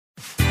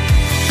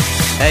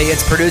Hey,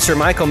 it's producer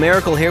Michael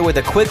Miracle here with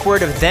a quick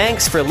word of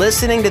thanks for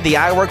listening to the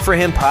I Work For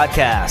Him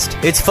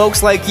podcast. It's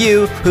folks like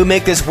you who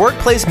make this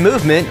workplace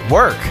movement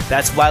work.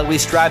 That's why we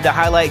strive to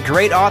highlight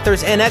great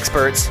authors and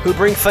experts who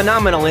bring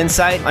phenomenal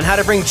insight on how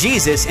to bring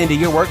Jesus into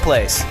your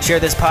workplace. Share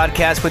this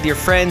podcast with your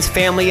friends,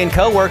 family, and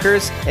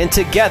coworkers, and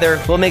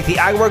together we'll make the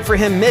I Work For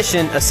Him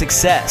mission a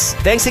success.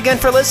 Thanks again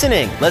for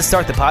listening. Let's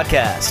start the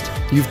podcast.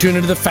 You've tuned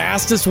into the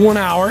fastest 1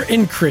 hour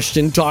in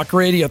Christian talk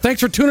radio. Thanks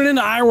for tuning in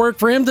to I Work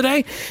For Him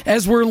today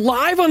as we're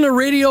live on the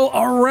radio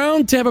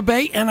around Tampa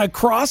Bay and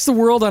across the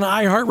world on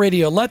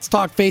iHeartRadio.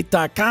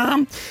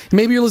 Let'sTalkFaith.com.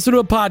 Maybe you're listening to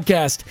a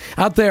podcast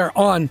out there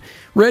on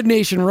Red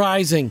Nation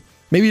Rising.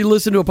 Maybe you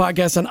listen to a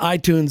podcast on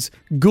iTunes,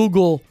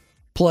 Google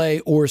Play,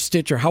 or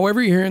Stitcher.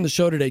 However you're hearing the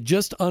show today,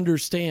 just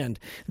understand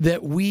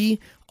that we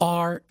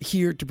are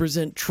here to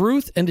present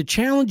truth and to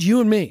challenge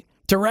you and me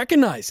to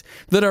recognize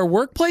that our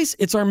workplace,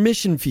 it's our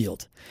mission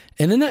field.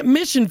 And in that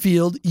mission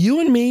field, you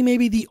and me may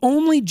be the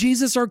only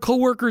Jesus our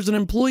coworkers and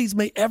employees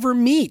may ever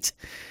meet.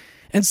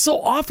 And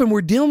so often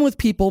we're dealing with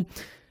people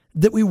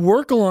that we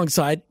work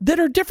alongside that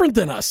are different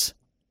than us.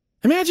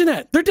 Imagine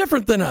that. They're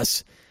different than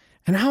us.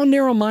 And how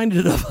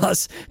narrow-minded of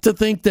us to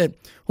think that,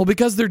 well,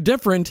 because they're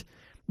different,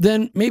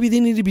 then maybe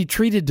they need to be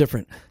treated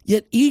different.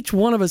 Yet each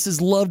one of us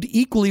is loved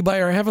equally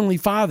by our Heavenly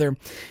Father.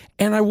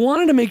 And I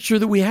wanted to make sure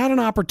that we had an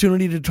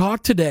opportunity to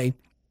talk today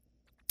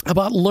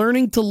about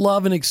learning to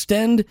love and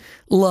extend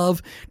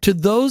love to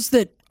those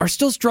that are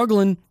still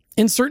struggling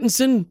in certain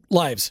sin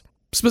lives.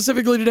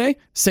 Specifically today,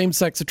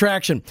 same-sex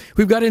attraction.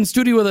 We've got in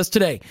studio with us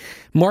today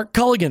Mark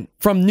Culligan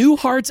from New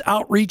Hearts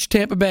Outreach,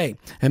 Tampa Bay,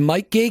 and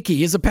Mike Goeke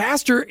is a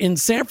pastor in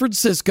San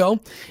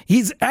Francisco.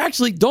 He's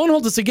actually, don't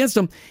hold this against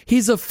him,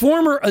 he's a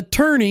former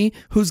attorney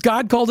who's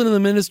God called into the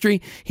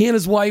ministry. He and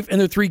his wife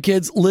and their 3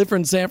 kids live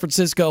in San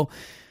Francisco.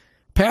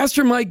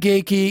 Pastor Mike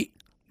Goeke,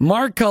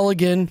 Mark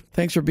Culligan,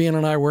 thanks for being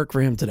on I Work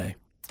For Him today.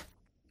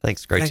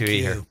 Thanks. Great to be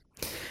here.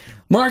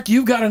 Mark,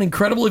 you've got an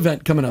incredible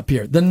event coming up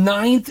here. The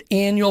 9th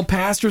annual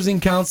Pastors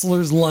and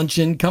Counselors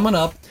Luncheon coming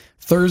up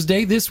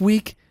Thursday this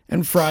week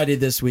and Friday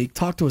this week.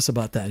 Talk to us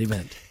about that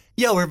event.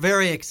 Yeah, we're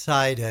very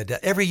excited.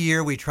 Every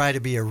year we try to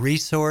be a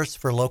resource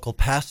for local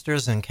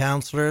pastors and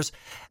counselors.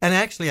 And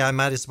actually, I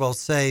might as well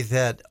say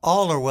that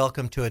all are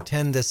welcome to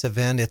attend this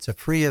event. It's a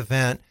free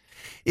event.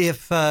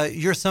 If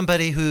you're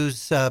somebody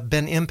who's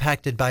been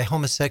impacted by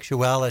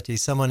homosexuality,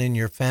 someone in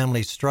your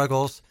family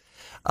struggles,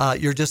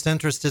 you're just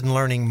interested in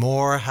learning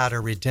more how to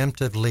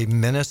redemptively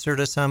minister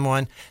to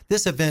someone,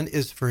 this event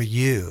is for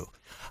you.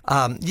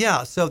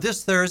 So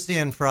this Thursday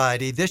and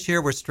Friday, this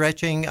year we're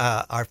stretching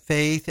our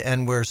faith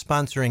and we're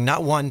sponsoring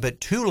not one but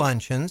 2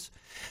 luncheons.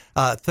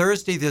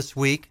 Thursday this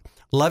week,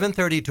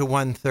 11:30 to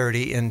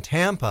 1:30 in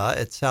Tampa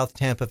at South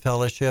Tampa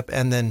Fellowship,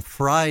 and then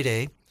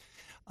Friday,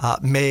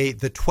 May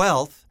the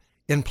 12th,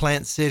 in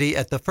Plant City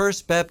at the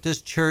First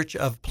Baptist Church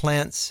of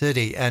Plant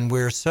City. And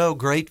we're so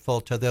grateful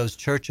to those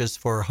churches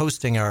for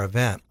hosting our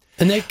event.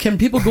 And can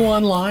people go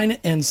online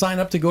and sign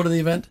up to go to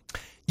the event?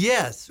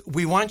 Yes,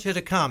 we want you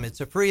to come.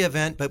 It's a free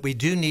event, but we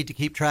do need to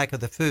keep track of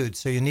the food,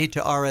 so you need to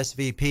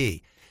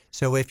RSVP.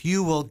 So if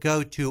you will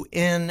go to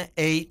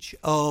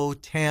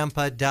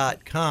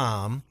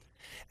NHOtampa.com,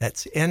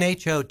 that's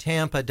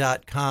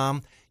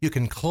NHOtampa.com, you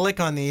can click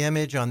on the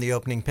image on the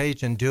opening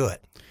page and do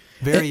it.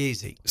 Very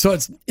easy. So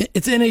it's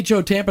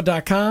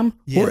NHOtampa.com?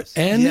 Yes.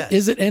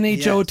 Is it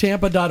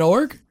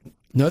NHOtampa.org?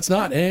 No, it's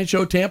not.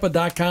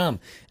 NHOtampa.com.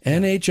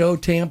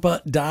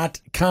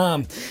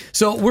 NHOtampa.com.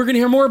 So we're going to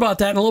hear more about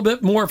that and a little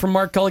bit more from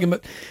Mark Culligan.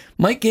 But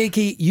Mike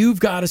Goeke, you've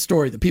got a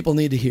story that people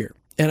need to hear.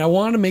 And I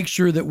want to make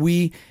sure that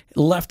we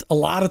left a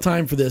lot of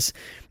time for this.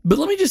 But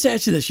let me just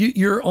ask you this.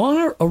 You're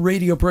on a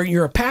radio program.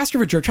 You're a pastor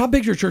of a church. How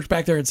big is your church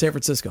back there in San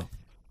Francisco?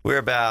 We're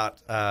about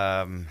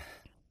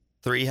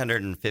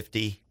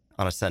 350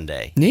 on a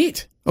Sunday.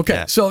 Neat. Okay.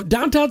 Yeah. So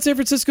downtown San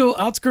Francisco,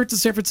 outskirts of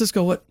San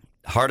Francisco, what?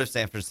 Heart of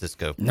San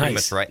Francisco. Nice. Pretty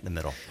much right in the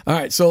middle. All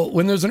right. So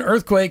when there's an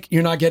earthquake,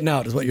 you're not getting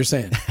out, is what you're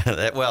saying.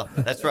 Well,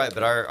 that's right.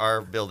 But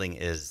our building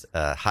is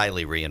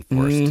highly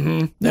reinforced.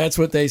 Mm-hmm. That's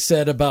what they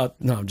said about...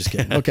 No, I'm just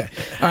kidding. Okay.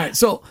 All right.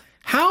 So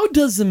how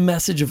does the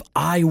message of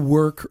I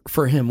Work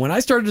For Him, when I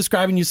started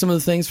describing you some of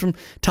the things from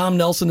Tom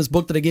Nelson, his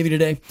book that I gave you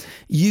today,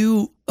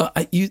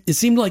 it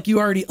seemed like you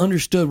already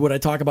understood what I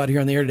talk about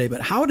here on the air today,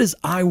 but how does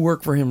I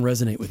Work For Him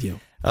resonate with you?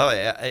 Oh,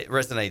 yeah, it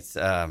resonates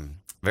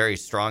very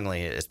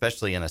strongly,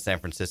 especially in a San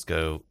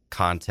Francisco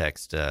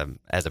context.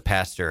 As a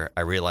pastor,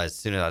 I realized as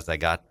soon as I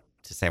got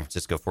to San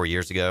Francisco 4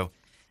 years ago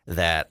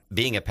that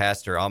being a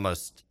pastor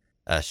almost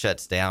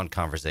shuts down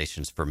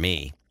conversations for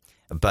me.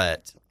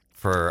 But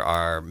for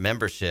our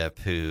membership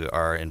who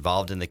are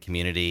involved in the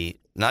community,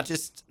 not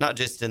just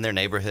in their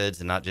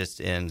neighborhoods and not just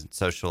in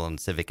social and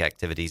civic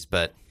activities,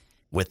 but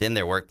within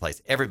their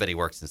workplace. Everybody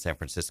works in San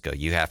Francisco.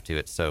 You have to.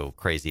 It's so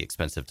crazy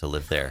expensive to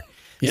live there.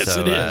 Yes,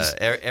 so, it is.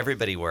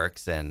 Everybody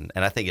works, and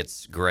I think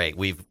it's great.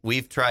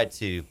 We've tried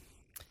to,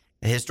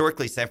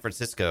 historically, San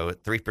Francisco,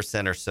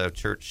 3% or so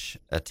church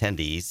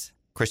attendees,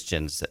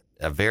 Christians,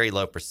 a very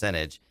low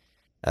percentage.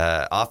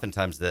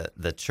 Oftentimes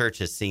the church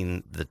has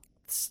seen the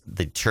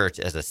the church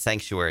as a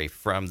sanctuary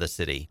from the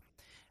city,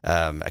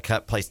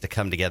 a place to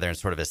come together and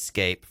sort of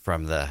escape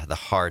from the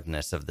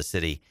hardness of the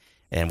city.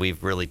 And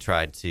we've really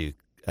tried to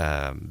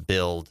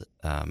build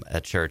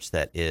a church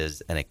that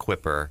is an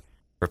equipper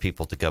for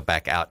people to go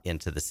back out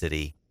into the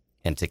city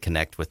and to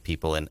connect with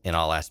people in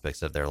all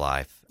aspects of their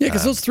life. Yeah,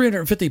 because those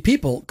 350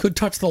 people could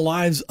touch the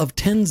lives of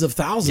tens of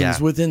thousands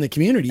within the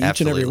community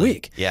each and every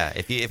week. Yeah,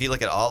 if you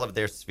look at all of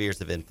their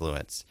spheres of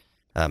influence,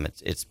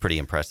 it's pretty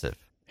impressive.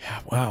 Yeah,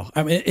 wow.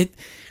 I mean,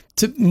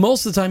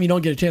 most of the time you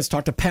don't get a chance to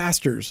talk to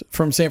pastors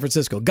from San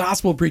Francisco,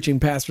 gospel preaching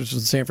pastors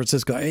from San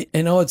Francisco.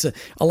 I know it's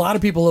a lot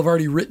of people have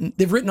already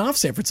written off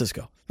San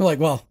Francisco. They're like,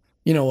 well,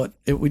 you know what?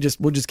 We'll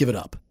just give it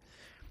up.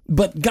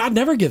 But God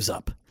never gives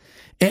up.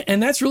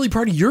 And that's really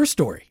part of your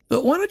story.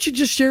 But why don't you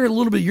just share a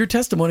little bit of your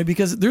testimony?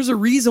 Because there's a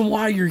reason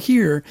why you're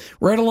here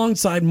right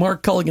alongside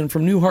Mark Culligan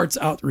from New Hearts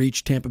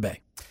Outreach, Tampa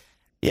Bay.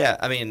 Yeah,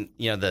 I mean,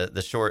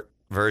 the short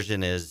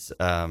version is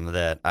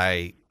that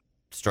I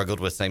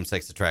struggled with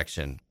same-sex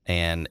attraction.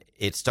 And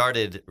it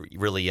started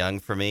really young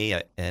for me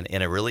and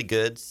in a really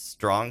good,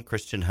 strong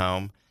Christian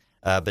home,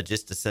 but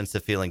just a sense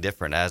of feeling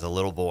different as a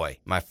little boy.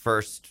 My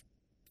first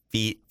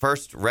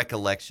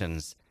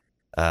recollections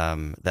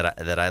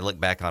that I look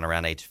back on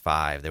around age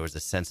 5, there was a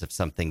sense of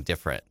something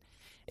different.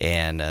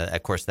 And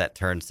of course, that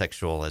turned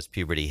sexual as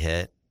puberty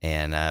hit.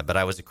 And but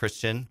I was a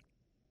Christian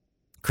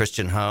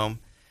home,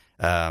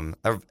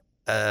 a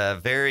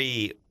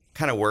very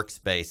kind of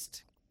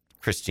works-based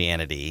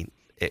Christianity.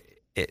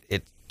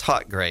 It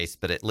taught grace,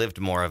 but it lived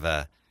more of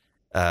a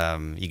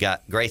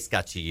grace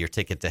got you your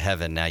ticket to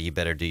heaven. Now you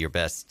better do your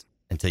best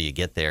until you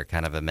get there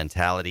kind of a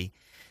mentality.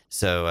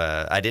 So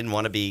I didn't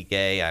want to be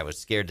gay. I was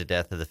scared to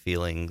death of the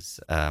feelings.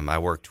 I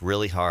worked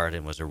really hard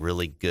and was a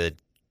really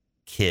good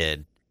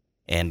kid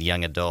and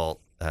young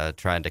adult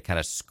trying to kind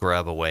of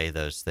scrub away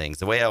those things.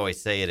 The way I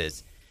always say it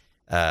is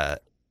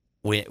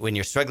when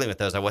you're struggling with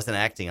those, I wasn't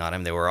acting on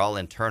them. They were all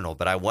internal.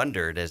 But I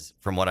wondered,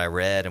 from what I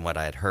read and what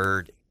I had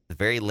heard, the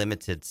very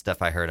limited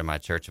stuff I heard in my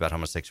church about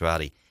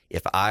homosexuality,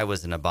 if I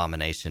was an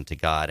abomination to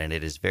God. And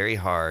it is very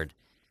hard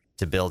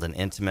to build an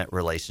intimate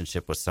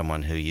relationship with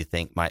someone who you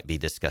think might be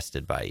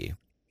disgusted by you.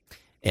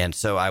 And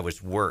so I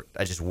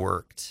just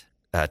worked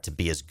to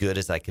be as good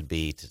as I could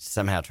be to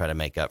somehow try to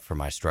make up for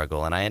my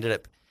struggle. And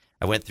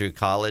I went through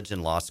college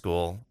and law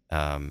school.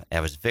 I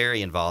was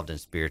very involved in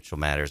spiritual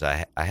matters.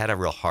 I had a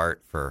real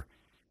heart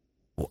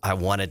I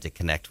wanted to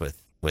connect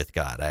with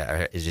God.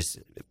 It's just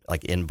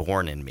like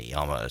inborn in me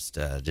almost,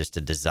 just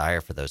a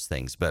desire for those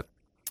things. But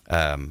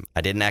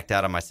I didn't act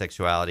out on my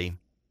sexuality.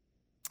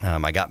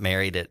 I got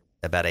married at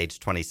about age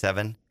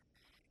 27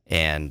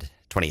 and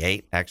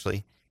 28,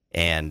 actually.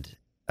 And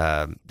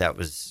that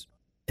was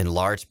in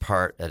large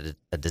part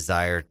a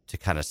desire to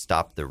kind of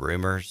stop the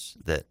rumors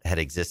that had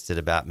existed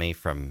about me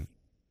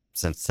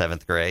since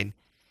 7th grade.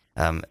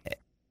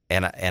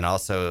 And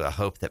also a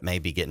hope that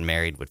maybe getting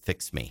married would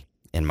fix me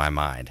in my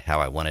mind, how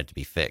I wanted to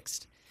be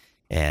fixed.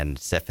 And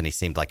Stephanie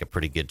seemed like a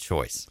pretty good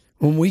choice.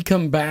 When we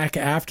come back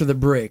after the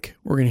break,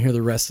 we're going to hear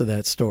the rest of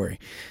that story.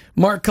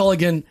 Mark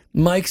Culligan,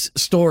 Mike's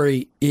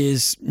story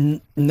is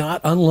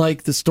not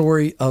unlike the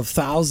story of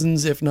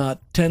thousands, if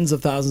not tens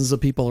of thousands of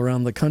people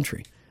around the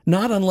country.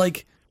 Not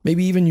unlike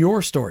maybe even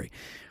your story.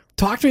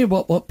 Talk to me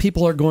about what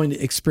people are going to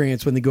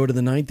experience when they go to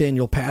the 9th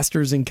Annual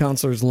Pastors and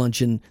Counselors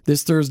Luncheon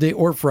this Thursday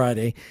or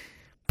Friday,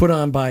 put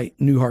on by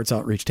New Hearts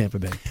Outreach Tampa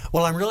Bay.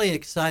 Well, I'm really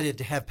excited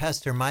to have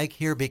Pastor Mike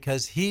here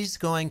because he's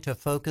going to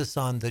focus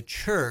on the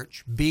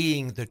church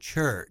being the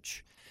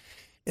church.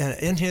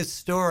 In his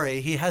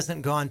story, he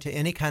hasn't gone to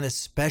any kind of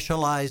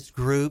specialized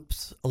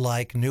groups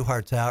like New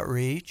Hearts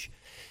Outreach.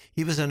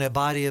 He was in a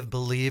body of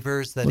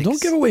believers that... Well,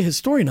 don't give away his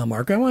story now,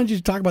 Mark. I wanted you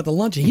to talk about the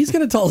luncheon. He's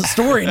going to tell the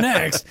story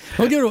next.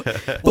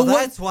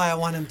 That's why I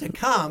want him to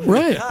come,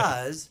 right?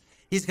 Because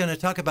he's going to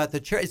talk about the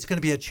church. It's going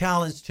to be a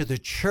challenge to the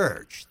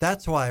church.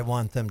 That's why I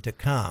want them to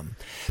come.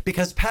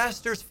 Because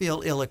pastors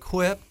feel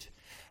ill-equipped,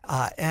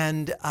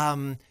 and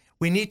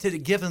we need to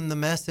give them the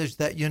message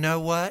that, you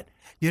know what?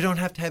 You don't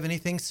have to have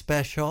anything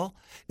special.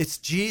 It's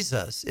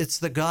Jesus. It's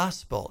the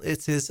gospel.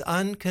 It's his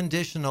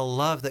unconditional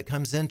love that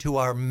comes into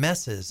our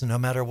messes, no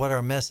matter what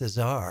our messes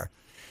are.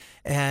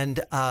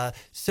 And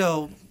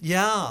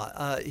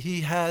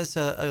he has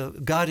a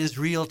God is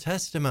real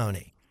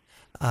testimony.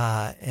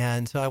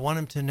 And so I want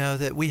him to know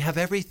that we have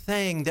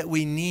everything that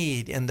we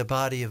need in the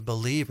body of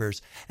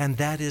believers, and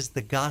that is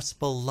the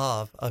gospel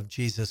love of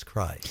Jesus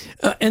Christ.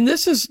 And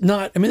this is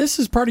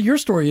part of your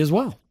story as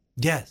well.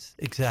 Yes,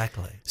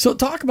 exactly. So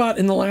talk about,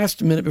 in the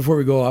last minute before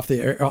we go off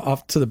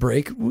to the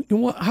break,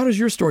 how does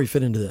your story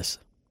fit into this?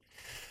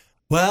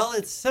 Well,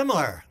 it's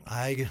similar.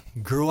 I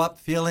grew up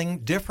feeling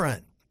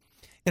different.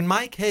 In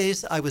my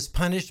case, I was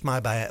punished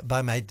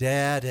by my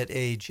dad at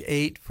age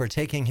 8 for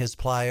taking his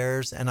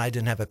pliers, and I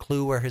didn't have a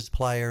clue where his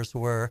pliers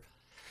were.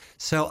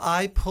 So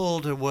I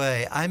pulled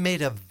away. I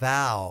made a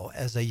vow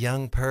as a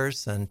young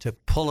person to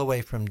pull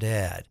away from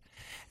Dad.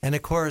 And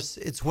of course,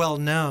 it's well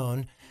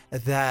known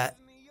that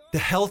the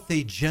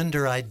healthy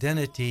gender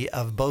identity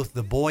of both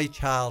the boy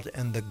child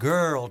and the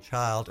girl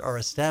child are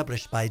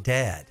established by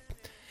Dad.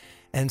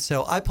 And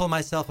so I pulled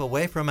myself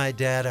away from my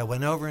dad. I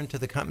went over into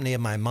the company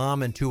of my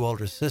mom and 2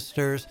 older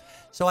sisters.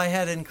 So I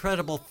had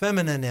incredible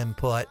feminine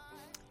input,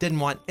 didn't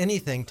want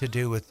anything to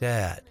do with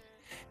dad.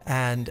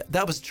 And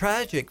that was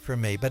tragic for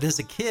me. But as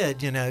a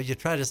kid, you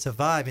try to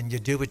survive and you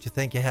do what you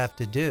think you have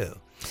to do.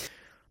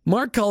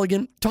 Mark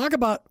Culligan, talk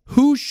about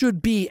who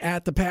should be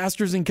at the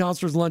Pastors and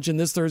Counselors Luncheon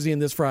this Thursday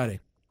and this Friday.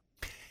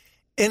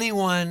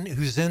 Anyone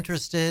who's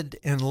interested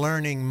in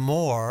learning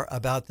more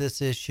about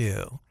this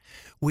issue.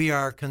 We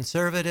are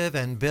conservative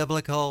and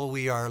biblical.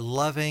 We are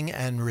loving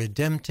and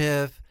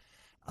redemptive.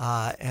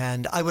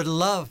 And I would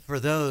love for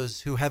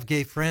those who have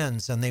gay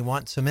friends and they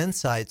want some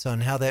insights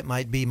on how that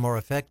might be more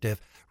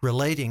effective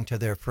relating to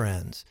their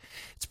friends.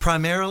 It's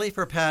primarily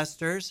for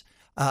pastors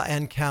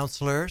and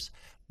counselors,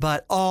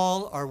 but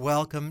all are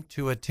welcome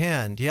to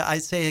attend. Yeah, I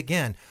say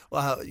again,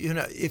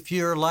 if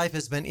your life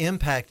has been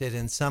impacted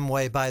in some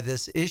way by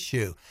this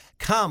issue,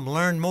 come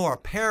learn more,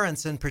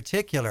 parents in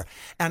particular.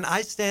 And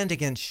I stand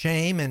against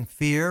shame and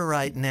fear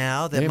right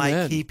now that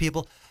might keep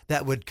people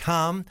that would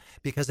come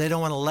because they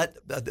don't want to let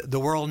the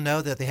world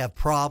know that they have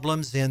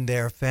problems in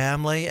their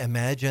family.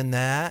 Imagine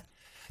that.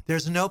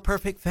 There's no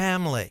perfect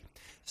family.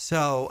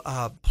 So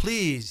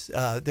please,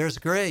 there's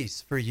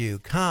grace for you.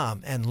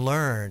 Come and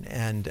learn,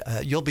 and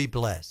you'll be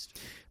blessed.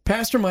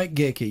 Pastor Mike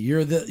Goeke,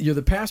 you're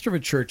the pastor of a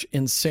church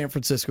in San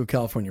Francisco,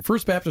 California,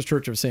 First Baptist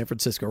Church of San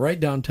Francisco, right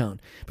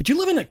downtown. But you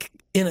live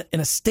in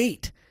a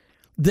state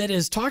that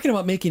is talking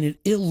about making it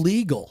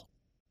illegal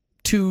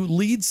to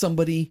lead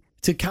somebody,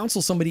 to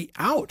counsel somebody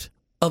out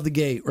of the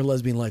gay or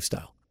lesbian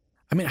lifestyle.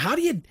 I mean, how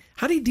do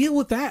you deal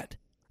with that?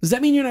 Does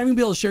that mean you're not even going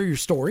to be able to share your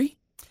story?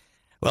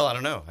 Well, I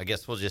don't know. I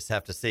guess we'll just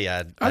have to see.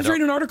 I was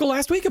reading an article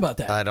last week about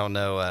that. I don't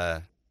know.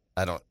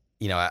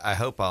 I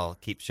hope I'll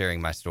keep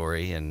sharing my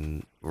story,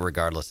 and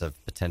regardless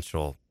of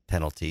potential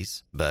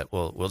penalties, but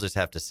we'll just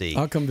have to see.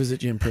 I'll come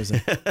visit you in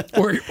prison,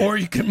 or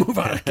you can move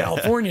out of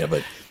California,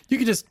 but you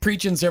can just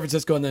preach in San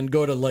Francisco and then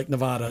go to like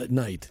Nevada at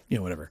night,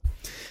 whatever.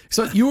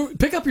 So you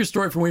pick up your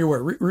story from where you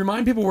were.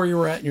 Remind people where you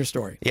were at in your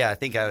story. Yeah, I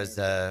think I was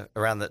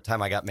around the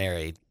time I got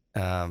married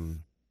to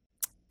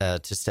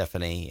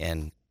Stephanie,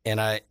 and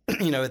I,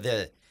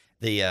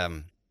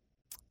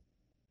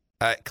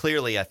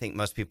 clearly, I think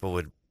most people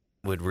would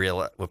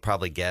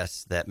probably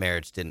guess that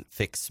marriage didn't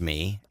fix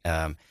me.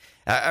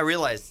 I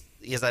realized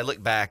as I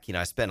look back,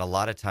 I spent a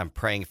lot of time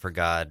praying for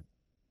God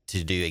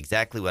to do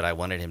exactly what I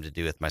wanted him to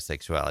do with my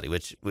sexuality,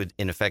 which would,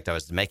 in effect, I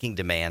was making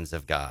demands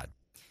of God.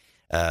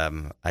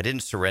 I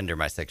didn't surrender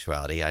my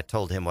sexuality. I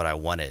told him what I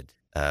wanted,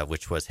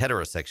 which was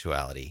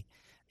heterosexuality.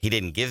 He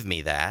didn't give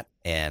me that.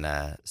 And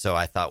so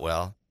I thought,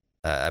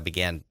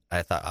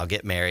 I thought I'll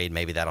get married.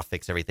 Maybe that'll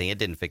fix everything. It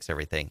didn't fix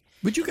everything.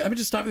 Let me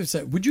just stop you and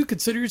say, would you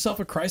consider yourself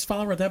a Christ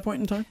follower at that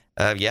point in time?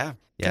 Yeah.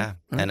 Okay.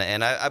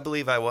 And I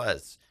believe I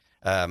was.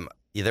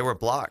 There were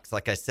blocks.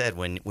 Like I said,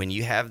 when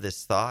you have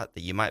this thought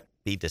that you might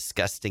be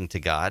disgusting to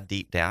God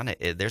deep down,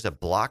 there's a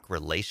block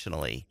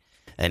relationally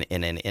and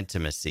in an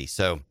intimacy.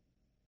 So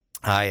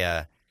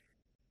I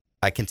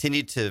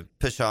continued to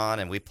push on,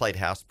 and we played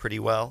house pretty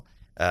well.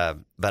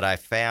 But I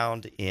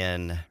found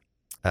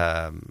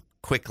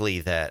quickly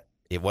that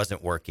it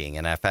wasn't working.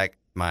 And in fact,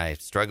 my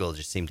struggle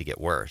just seemed to get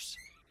worse.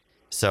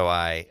 So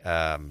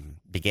I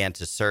began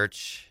to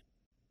search.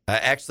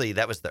 Actually,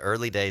 that was the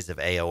early days of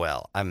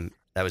AOL.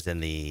 That was in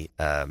the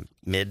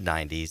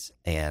mid-'90s,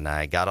 and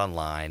I got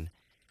online,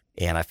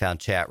 and I found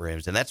chat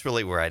rooms. And that's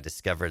really where I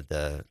discovered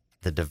the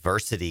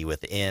diversity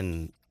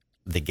within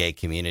the gay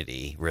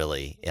community,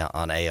 really,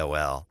 on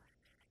AOL.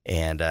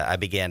 And I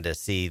began to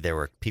see there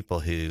were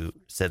people who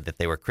said that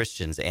they were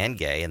Christians and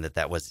gay, and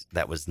that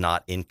was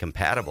not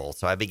incompatible.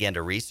 So I began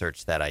to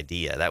research that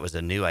idea. That was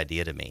a new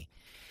idea to me.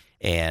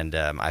 And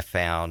I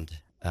found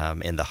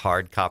in the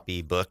hard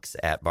copy books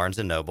at Barnes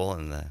 & Noble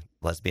in the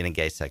lesbian and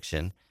gay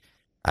section,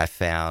 I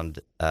found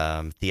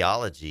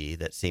theology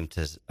that seemed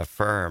to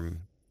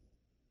affirm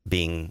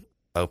being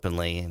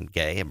openly and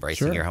gay,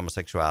 embracing your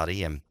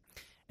homosexuality.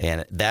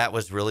 And that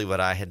was really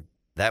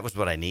that was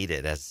what I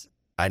needed, as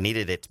I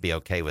needed it to be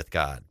okay with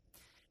God.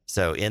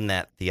 So in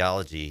that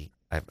theology,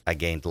 I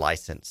gained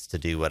license to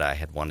do what I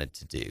had wanted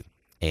to do.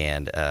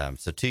 And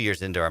so 2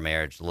 years into our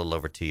marriage, a little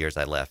over 2 years,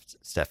 I left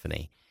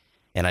Stephanie,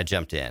 and I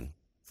jumped in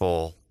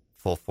full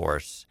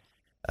force.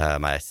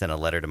 I sent a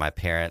letter to my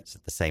parents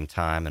at the same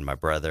time, and my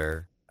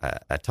brother.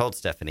 I told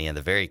Stephanie in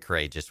the very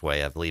courageous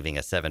way of leaving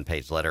a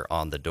 7-page letter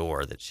on the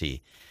door that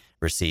she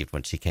received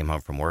when she came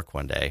home from work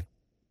one day.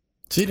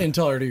 So you didn't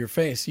tell her to your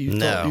face. You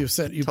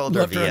told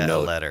her via a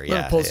letter.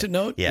 Yeah, a Post-it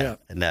note. Yeah,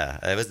 no,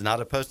 it was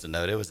not a Post-it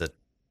note. It was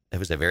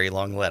a very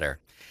long letter.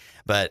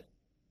 But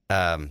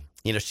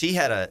she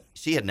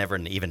had never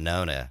even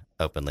known a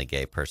openly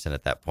gay person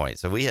at that point.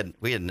 So we had,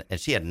 and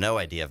she had no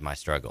idea of my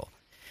struggle.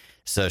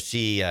 So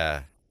she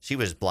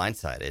was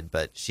blindsided,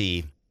 but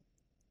she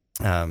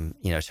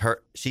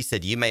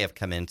said, you may have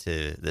come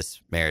into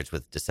this marriage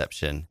with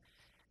deception,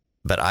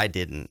 but I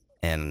didn't,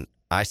 and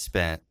I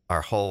spent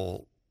our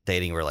whole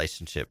dating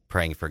relationship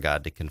praying for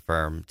God to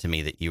confirm to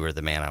me that you were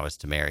the man I was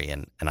to marry,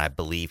 and I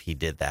believe he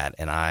did that.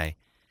 And I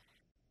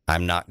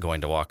I'm not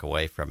going to walk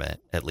away from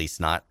it, at least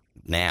not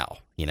now,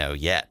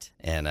 yet.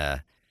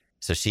 And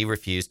so she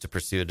refused to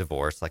pursue a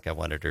divorce like I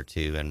wanted her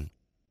to,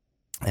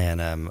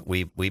 and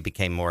we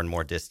became more and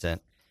more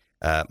distant.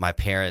 My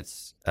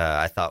parents,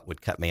 I thought,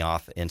 would cut me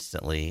off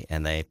instantly,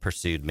 and they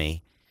pursued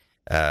me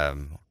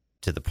to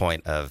the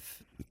point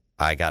of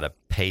I got a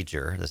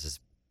pager. This is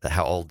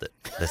how old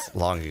this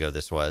long ago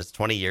this was,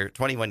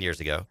 21 years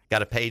ago.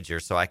 Got a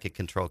pager so I could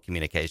control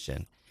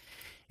communication,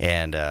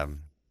 and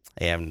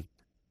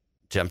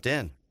jumped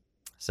in.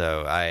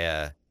 So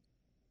I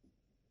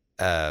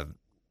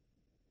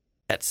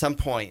at some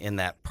point in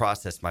that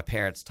process, my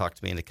parents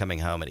talked me into coming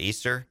home at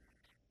Easter.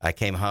 I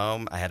came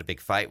home. I had a big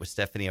fight with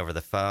Stephanie over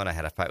the phone. I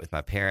had a fight with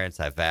my parents.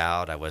 I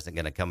vowed I wasn't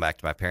going to come back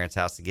to my parents'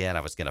 house again.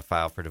 I was going to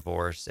file for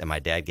divorce. And my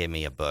dad gave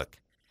me a book.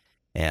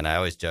 And I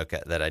always joke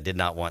that I did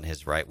not want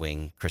his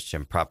right-wing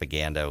Christian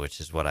propaganda, which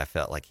is what I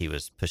felt like he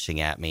was pushing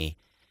at me.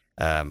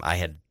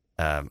 I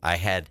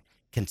had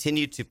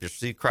continued to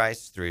pursue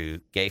Christ through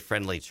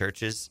gay-friendly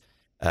churches,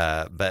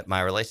 but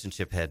my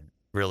relationship had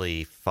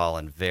really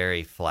fallen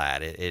very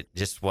flat. It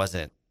just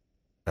wasn't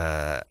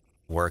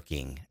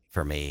working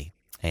for me.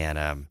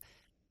 And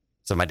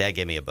so my dad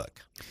gave me a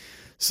book.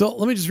 So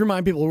let me just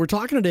remind people, we're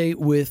talking today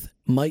with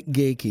Mike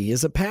Goeke.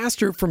 He's a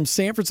pastor from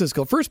San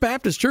Francisco, First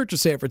Baptist Church of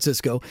San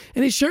Francisco,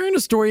 and he's sharing a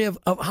story of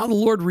how the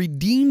Lord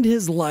redeemed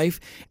his life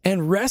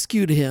and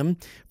rescued him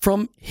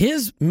from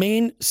his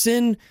main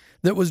sin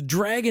that was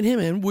dragging him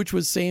in, which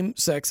was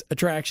same-sex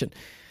attraction.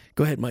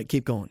 Go ahead, Mike,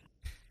 keep going.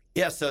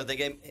 Yeah, so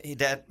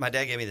my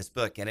dad gave me this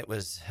book, and it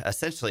was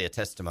essentially a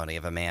testimony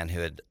of a man who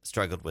had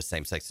struggled with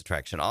same-sex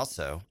attraction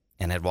also,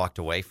 and had walked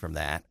away from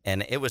that.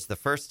 And it was the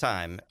first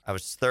time, I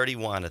was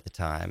 31 at the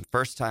time,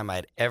 first time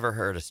I'd ever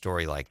heard a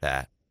story like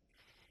that.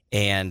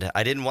 And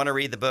I didn't want to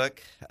read the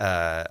book.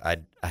 I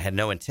had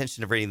no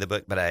intention of reading the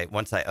book, but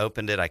once I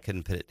opened it, I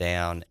couldn't put it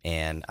down.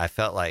 And I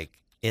felt like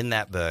in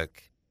that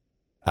book,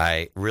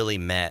 I really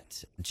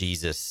met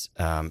Jesus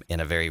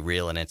in a very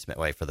real and intimate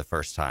way for the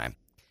first time.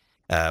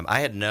 I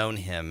had known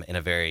him in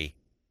a very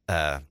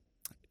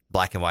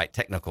black and white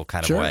technical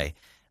kind of way.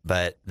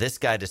 But this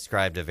guy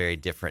described a very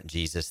different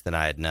Jesus than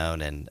I had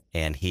known,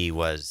 and he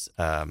was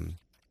a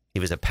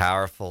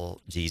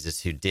powerful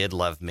Jesus who did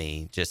love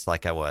me just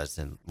like I was,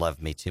 and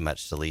loved me too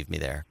much to leave me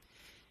there.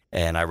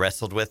 And I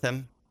wrestled with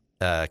him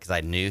because I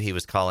knew he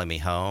was calling me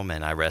home,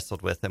 and I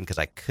wrestled with him because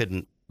I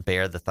couldn't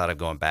bear the thought of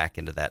going back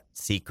into that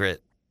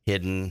secret,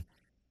 hidden,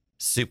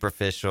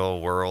 superficial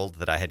world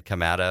that I had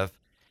come out of.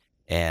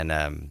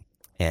 And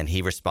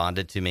he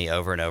responded to me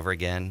over and over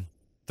again,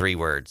 3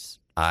 words.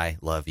 I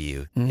love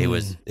you. Mm.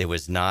 It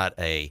was not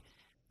I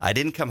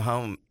didn't come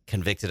home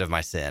convicted of my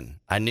sin.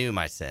 I knew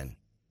my sin.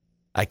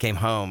 I came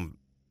home,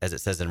 as it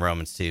says in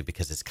Romans 2,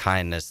 because his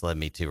kindness led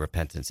me to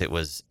repentance. It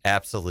was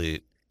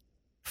absolute,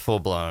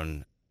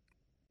 full-blown,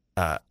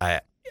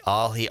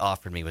 all he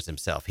offered me was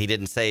himself. He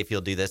didn't say, if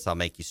you'll do this, I'll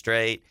make you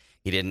straight.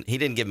 He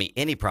didn't give me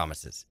any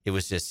promises. It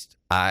was just,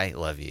 I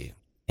love you,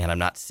 and I'm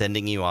not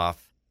sending you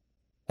off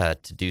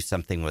to do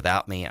something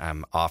without me.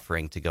 I'm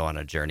offering to go on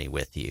a journey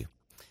with you.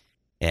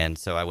 And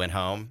so I went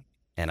home,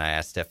 and I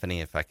asked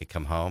Stephanie if I could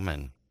come home,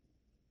 and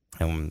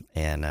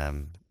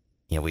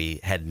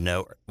we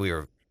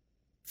were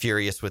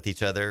furious with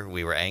each other.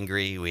 We were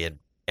angry. We had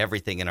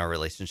everything in our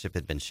relationship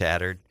had been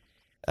shattered.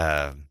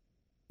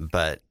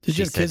 But did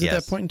you have kids yes.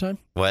 at that point in time?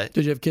 What?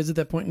 Did you have kids at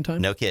that point in time?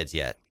 No kids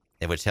yet,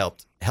 which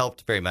helped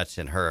very much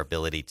in her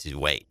ability to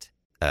wait.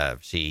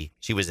 She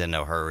was in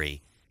no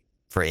hurry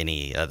for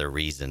any other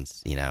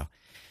reasons,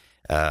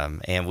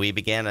 And we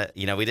began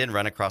we didn't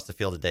run across the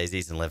field of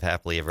daisies and live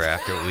happily ever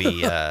after.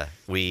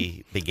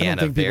 We began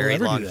a very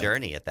long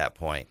journey at that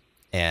point,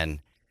 and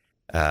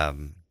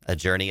a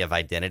journey of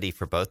identity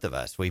for both of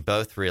us. We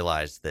both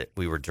realized that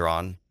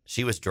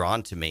she was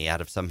drawn to me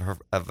out of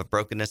of a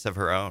brokenness of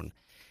her own.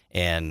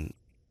 And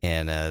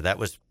that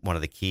was one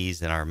of the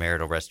keys in our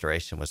marital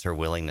restoration, was her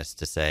willingness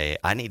to say,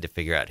 I need to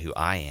figure out who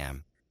I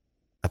am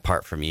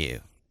apart from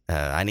you.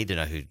 I need to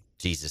know who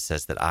Jesus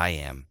says that I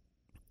am.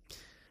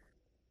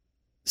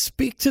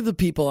 Speak to the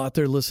people out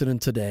there listening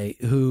today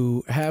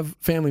who have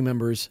family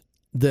members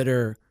that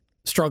are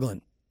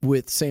struggling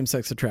with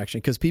same-sex attraction.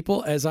 Because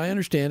people, as I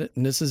understand it,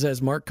 and this is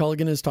as Mark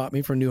Culligan has taught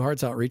me from New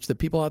Hearts Outreach, that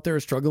people out there are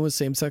struggling with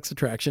same-sex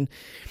attraction.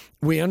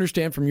 We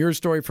understand from your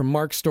story, from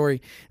Mark's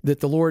story,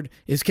 that the Lord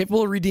is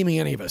capable of redeeming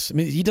any of us. I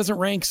mean, he doesn't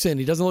rank sin.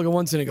 He doesn't look at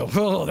one sin and go,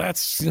 oh,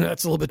 that's a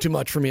little bit too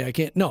much for me. I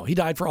can't. No, he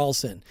died for all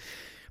sin.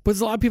 But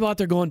there's a lot of people out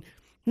there going,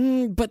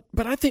 but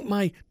I think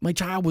my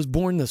child was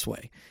born this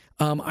way.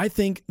 I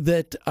think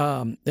that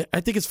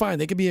I think it's fine.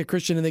 They could be a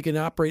Christian and they can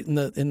operate in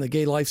the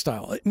gay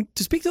lifestyle.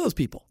 To speak to those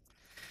people.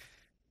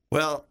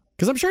 Well,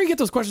 because I'm sure you get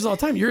those questions all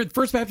the time. You're at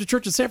First Baptist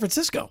Church in San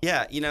Francisco.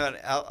 Yeah,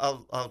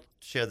 I'll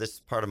share this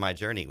part of my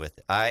journey with.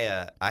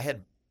 I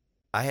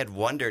had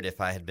wondered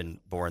if I had been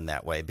born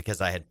that way, because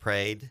I had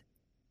prayed.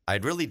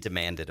 I'd really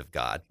demanded of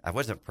God. I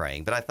wasn't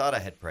praying, but I thought I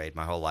had prayed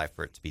my whole life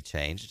for it to be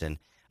changed, and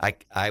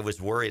I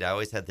was worried. I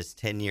always had this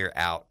 10-year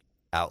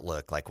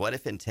outlook. Like, what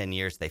if in 10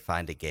 years they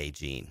find a gay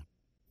gene?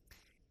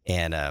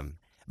 And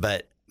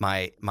but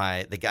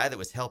the guy that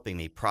was helping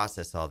me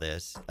process all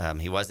this,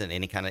 he wasn't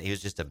he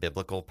was just a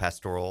biblical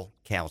pastoral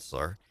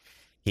counselor.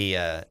 He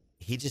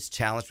just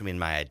challenged me in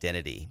my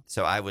identity.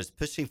 So I was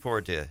pushing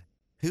forward to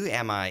who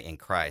am I in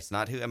Christ,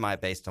 not who am I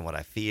based on what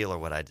I feel or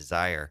what I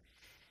desire.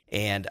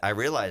 And I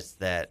realized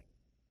that,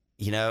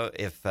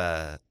 if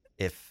I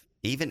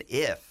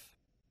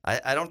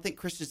don't think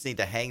Christians need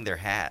to hang their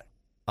hat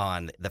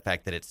on the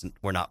fact that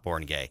we're not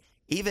born gay.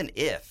 Even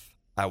if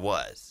I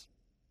was,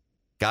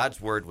 God's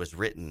word was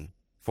written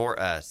for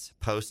us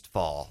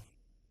post-fall,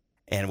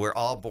 and we're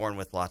all born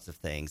with lots of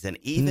things. And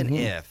even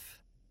if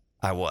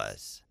I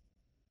was,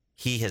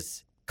 he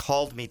has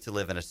called me to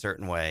live in a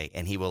certain way,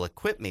 and he will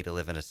equip me to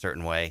live in a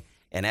certain way.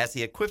 And as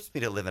he equips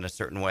me to live in a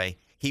certain way,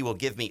 he will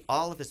give me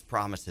all of his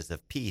promises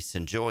of peace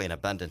and joy and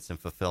abundance and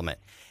fulfillment.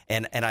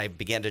 And I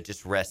began to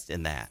just rest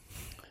in that.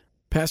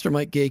 Pastor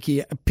Mike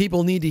Goeke,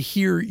 people need to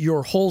hear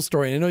your whole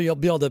story. I know you'll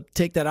be able to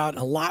take that out in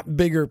a lot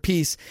bigger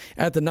piece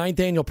at the 9th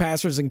Annual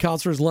Pastors and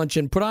Counselors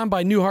Luncheon, put on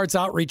by New Hearts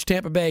Outreach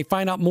Tampa Bay.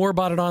 Find out more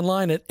about it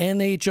online at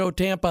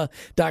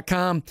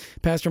nhotampa.com.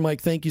 Pastor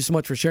Mike, thank you so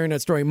much for sharing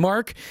that story.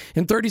 Mark,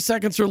 in 30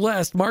 seconds or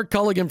less, Mark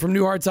Culligan from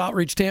New Hearts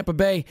Outreach Tampa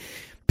Bay.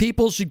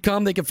 People should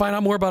come. They can find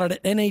out more about it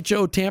at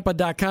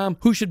nhotampa.com.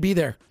 Who should be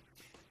there?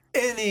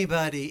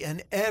 Anybody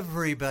and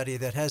everybody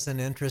that has an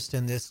interest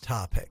in this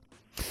topic.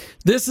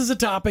 This is a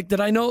topic that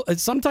I know it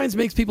sometimes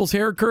makes people's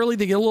hair curly.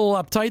 They get a little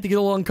uptight. They get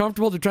a little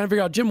uncomfortable. They're trying to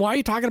figure out, Jim, why are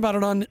you talking about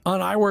it on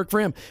I Work for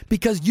Him?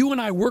 Because you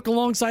and I work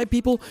alongside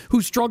people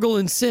who struggle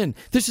in sin.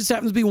 This just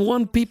happens to be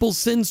one people's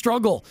sin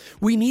struggle.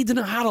 We need to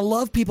know how to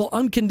love people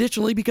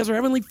unconditionally because our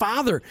Heavenly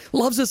Father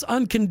loves us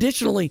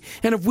unconditionally.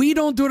 And if we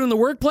don't do it in the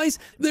workplace,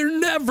 they're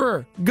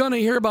never going to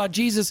hear about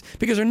Jesus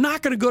because they're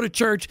not going to go to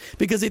church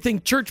because they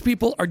think church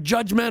people are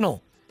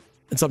judgmental.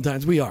 And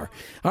sometimes we are.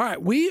 All right,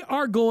 we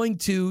are going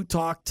to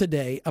talk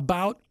today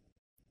about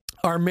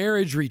our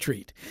marriage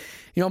retreat.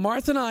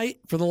 Martha and I,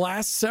 for the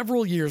last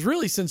several years,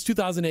 really since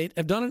 2008,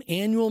 have done an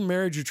annual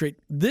marriage retreat.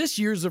 This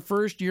year's the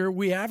first year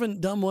we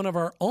haven't done one of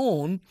our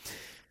own.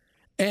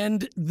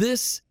 And but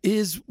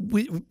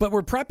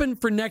we're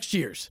prepping for next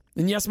year's.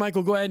 And yes,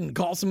 Michael, go ahead and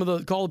call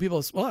the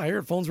people. Well, I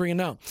hear phone's ringing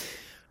now.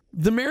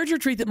 The marriage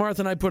retreat that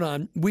Martha and I put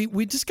on,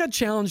 we just got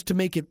challenged to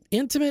make it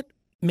intimate,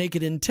 make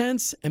it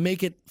intense, and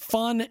make it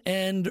fun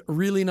and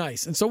really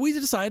nice. And so we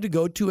decided to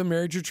go to a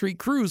marriage retreat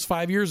cruise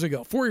 4 years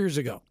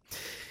ago.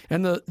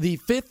 And the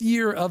fifth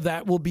year of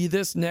that will be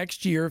this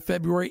next year,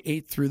 February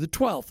 8th through the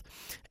 12th.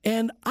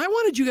 And I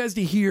wanted you guys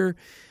to hear,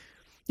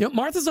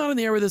 Martha's not on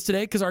the air with us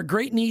today because our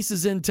great niece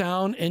is in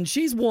town and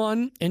she's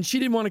one and she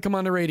didn't want to come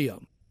on the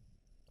radio.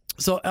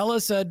 So Ella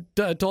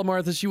told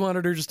Martha she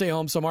wanted her to stay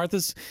home. So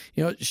Martha's,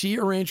 she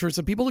arranged for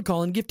some people to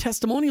call and give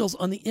testimonials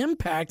on the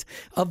impact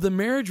of the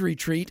marriage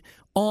retreat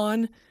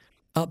on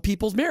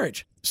people's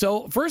marriage.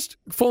 So first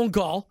phone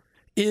call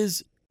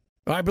is,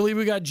 I believe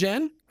we got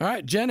Jen. All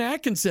right, Jen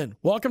Atkinson.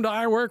 Welcome to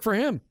I Work for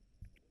Him.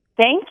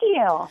 Thank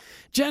you.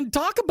 Jen,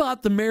 talk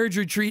about the marriage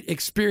retreat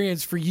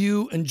experience for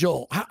you and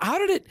Joel. How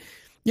did it,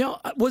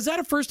 was that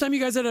the first time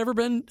you guys had ever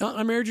been on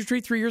a marriage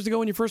retreat 3 years ago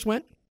when you first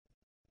went?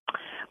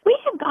 We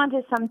had gone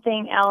to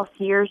something else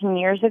years and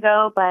years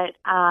ago, but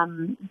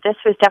this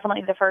was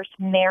definitely the first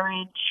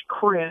marriage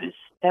cruise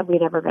that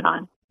we'd ever been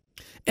on.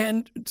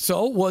 And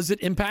so was it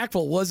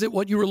impactful? Was it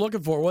what you were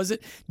looking for?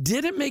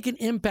 Did it make an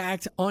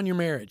impact on your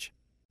marriage?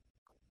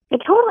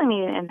 It totally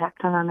made an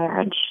impact on our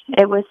marriage.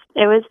 It was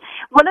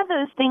one of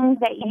those things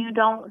that you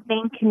don't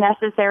think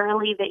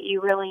necessarily that you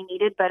really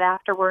needed, but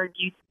afterward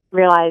you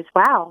realize,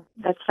 wow,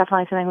 that's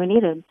definitely something we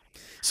needed.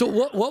 So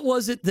what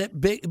was it that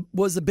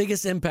was the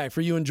biggest impact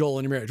for you and Joel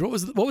in your marriage? What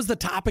was the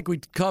topic we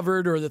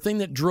covered or the thing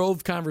that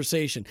drove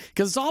conversation?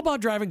 Because it's all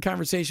about driving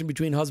conversation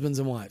between husbands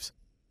and wives.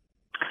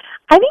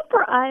 I think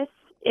for us,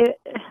 it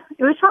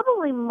was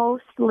probably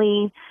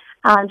mostly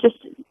just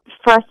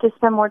for us to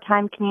spend more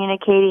time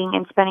communicating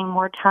and spending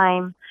more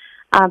time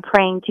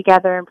praying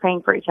together and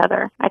praying for each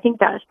other. I think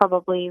that was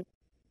probably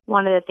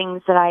one of the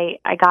things that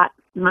I got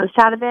most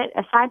out of it,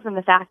 aside from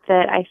the fact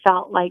that I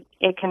felt like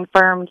it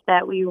confirmed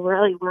that we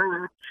really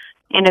were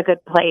in a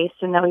good place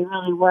and that we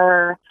really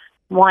were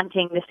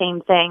wanting the same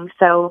thing.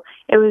 So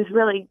it was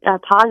really a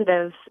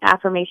positive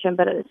affirmation,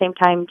 but at the same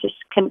time,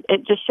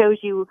 it just shows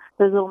you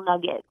those little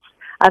nuggets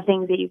of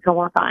things that you can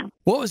work on.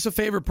 What was the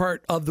favorite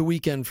part of the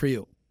weekend for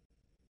you?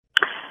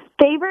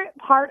 Favorite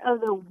part of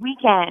the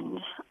weekend?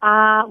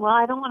 Well,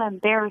 I don't want to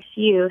embarrass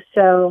you,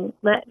 so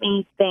let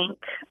me think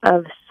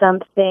of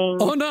something.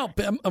 Oh, no.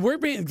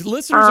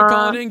 Listeners are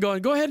calling in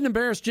going, go ahead and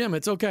embarrass Jim.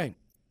 It's okay.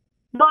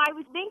 No, I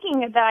was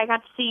thinking that I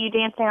got to see you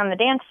dancing on the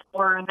dance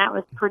floor, and that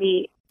was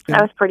pretty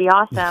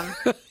awesome.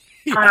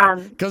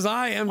 Because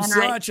I am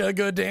such a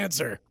good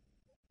dancer.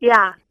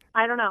 Yeah,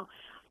 I don't know.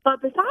 But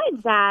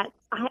besides that,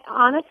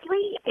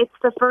 honestly, it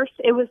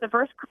was the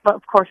first,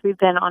 of course, we've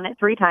been on it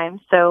 3 times,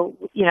 so,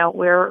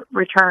 we're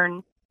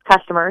return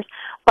customers.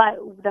 But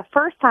the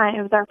first time,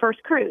 it was our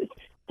first cruise.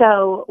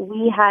 So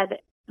we had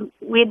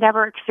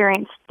never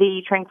experienced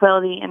the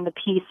tranquility and the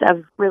peace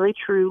of really,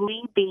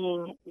 truly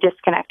being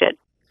disconnected.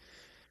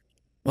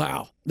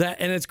 Wow,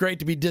 and it's great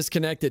to be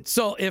disconnected.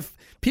 So, if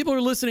people are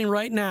listening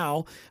right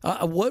now,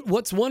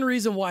 what's one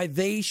reason why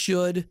they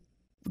should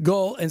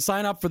go and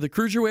sign up for the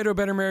Cruise Your Way to a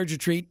Better Marriage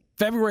Retreat,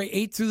 February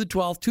 8th through the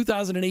 12th,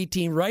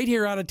 2018, right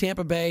here out of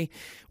Tampa Bay?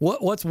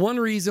 What's one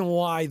reason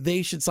why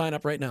they should sign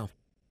up right now?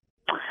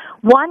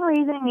 One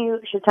reason you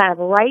should sign up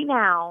right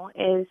now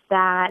is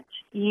that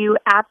you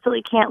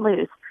absolutely can't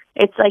lose.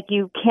 It's like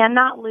you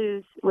cannot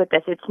lose with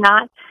this.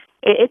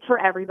 It's for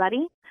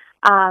everybody.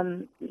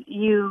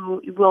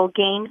 You will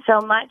gain so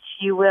much.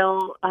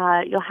 You'll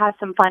have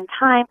some fun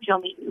times. You'll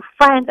meet new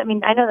friends. I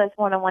mean, I know that's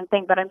more than one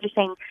thing, but I'm just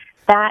saying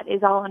that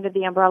is all under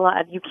the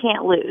umbrella of you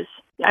can't lose.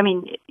 I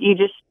mean, you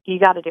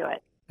got to do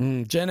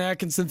it. Jen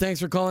Atkinson, thanks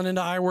for calling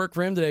into I Work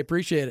for Him today.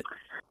 Appreciate it.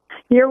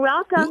 You're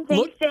welcome.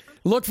 Thanks, Jen.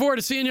 Look forward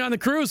to seeing you on the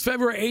cruise,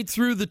 February 8th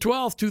through the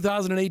 12th,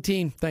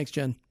 2018. Thanks,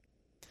 Jen.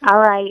 All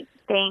right.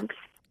 Thanks.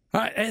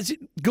 All right.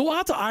 Go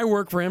out to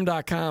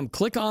iworkforhim.com.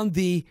 Click on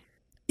the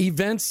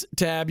events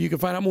tab. You can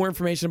find out more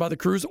information about the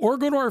cruise, or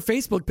go to our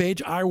Facebook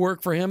page, I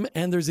Work for Him,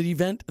 and there's an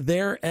event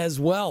there as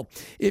well.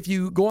 If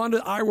you go on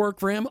to I Work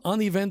for Him on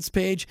the events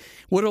page,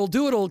 what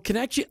it'll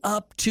connect you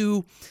up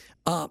to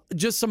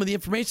just some of the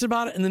information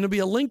about it, and then there'll be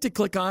a link to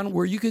click on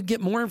where you could get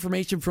more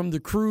information from the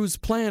cruise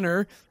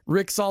planner,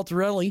 Rick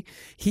Saltarelli.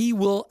 He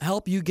will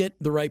help you get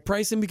the right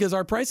pricing, because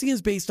our pricing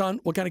is based on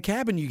what kind of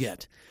cabin you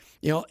get.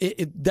 You know,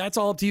 that's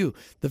all up to you.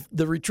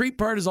 The retreat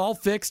part is all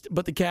fixed,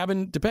 but the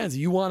cabin depends. If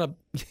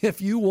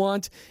you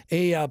want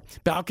a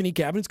balcony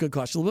cabin, it's going to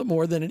cost you a little bit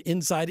more than an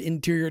inside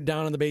interior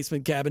down in the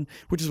basement cabin,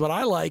 which is what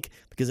I like,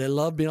 because I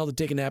love being able to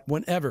take a nap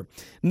whenever.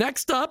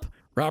 Next up,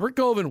 Robert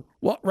Govan.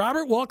 Well,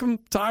 Robert, welcome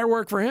to I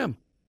Work for Him.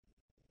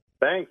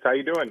 Thanks. How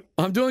you doing?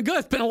 I'm doing good.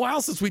 It's been a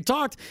while since we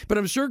talked, but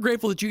I'm sure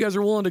grateful that you guys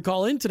are willing to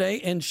call in today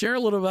and share a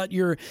little about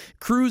your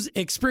cruise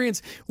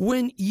experience.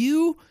 When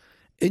you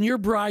and your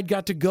bride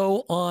got to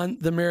go on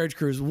the marriage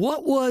cruise,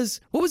 what was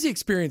the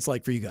experience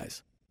like for you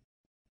guys?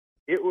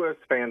 It was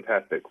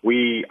fantastic.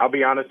 I'll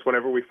be honest,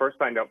 whenever we first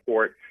signed up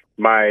for it,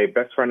 my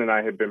best friend and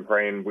I had been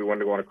praying we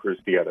wanted to go on a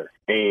cruise together.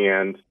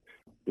 And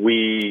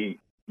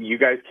you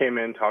guys came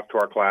in, talked to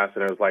our class,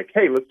 and I was like,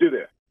 hey, let's do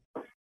this.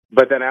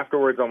 But then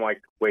afterwards, I'm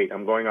like, wait,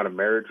 I'm going on a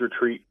marriage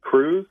retreat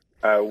cruise?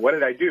 What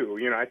did I do?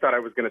 You know, I thought I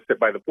was going to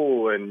sit by the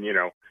pool and,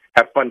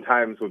 have fun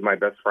times with my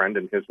best friend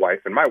and his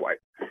wife and my wife.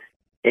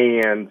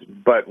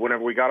 But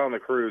whenever we got on the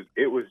cruise,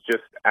 it was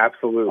just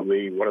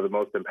absolutely one of the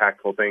most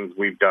impactful things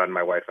we've done,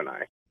 my wife and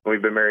I.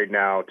 We've been married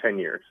now 10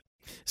 years.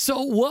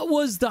 So what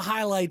was the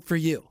highlight for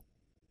you?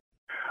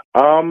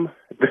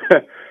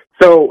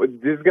 So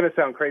this is going to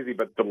sound crazy,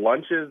 but the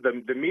lunches,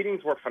 the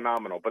meetings were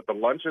phenomenal, but the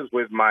lunches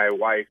with my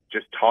wife,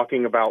 just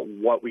talking about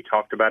what we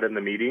talked about in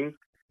the meeting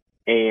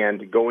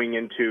and going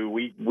into,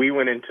 we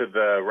went into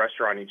the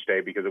restaurant each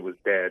day because it was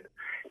dead,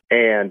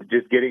 and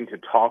just getting to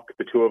talk,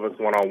 the two of us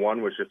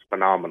one-on-one, was just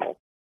phenomenal.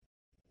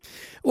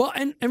 Well,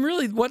 and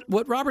really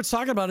what Robert's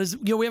talking about is,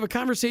 we have a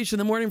conversation in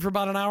the morning for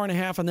about an hour and a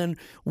half, and then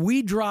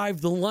we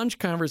drive the lunch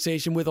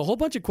conversation with a whole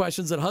bunch of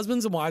questions that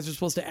husbands and wives are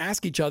supposed to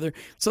ask each other,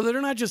 so that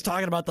they're not just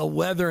talking about the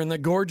weather and the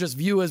gorgeous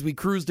view as we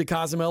cruise to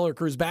Cozumel or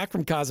cruise back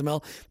from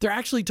Cozumel. They're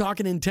actually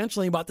talking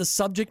intentionally about the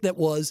subject that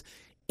was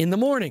in the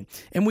morning.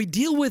 And we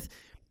deal with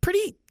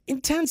pretty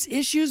intense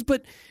issues,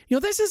 but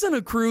this isn't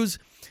a cruise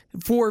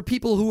for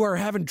people who are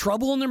having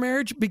trouble in their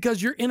marriage,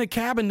 because you're in a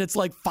cabin that's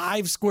like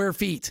 5 square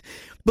feet.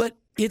 But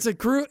it's a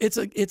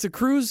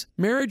cruise,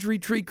 marriage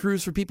retreat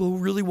cruise for people who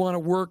really want to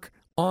work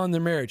on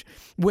their marriage.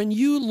 When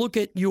you look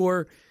at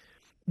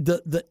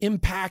the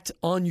impact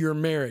on your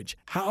marriage,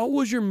 how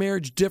was your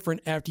marriage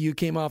different after you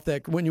came off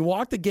that, when you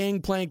walked the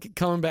gangplank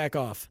coming back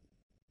off?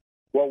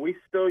 Well, we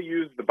still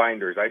use the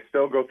binders. I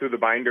still go through the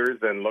binders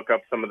and look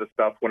up some of the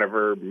stuff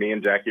whenever me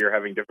and Jackie are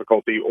having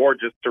difficulty, or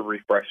just to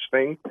refresh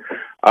things.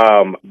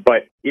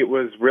 But it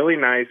was really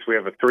nice. We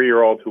have a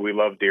 3-year-old who we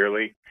love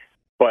dearly,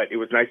 but it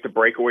was nice to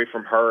break away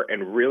from her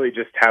and really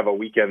just have a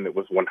weekend that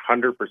was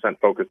 100%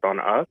 focused on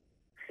us.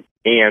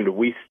 And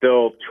we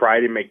still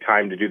try to make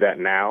time to do that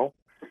now.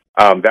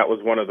 That was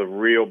one of the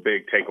real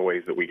big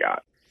takeaways that we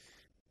got.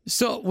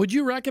 So would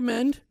you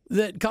recommend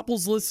that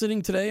couples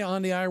listening today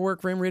on the I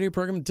Work for Him radio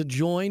program to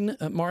join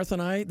Martha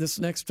and I this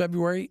next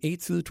February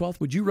 8th through the 12th?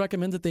 Would you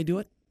recommend that they do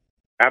it?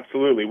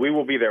 Absolutely. We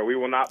will be there. We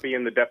will not be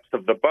in the depths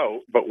of the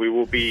boat, but we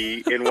will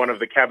be in one of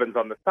the cabins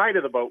on the side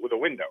of the boat with a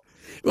window.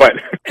 But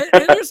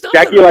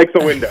Jackie likes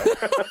a window.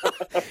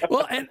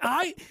 Well, and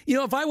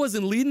if I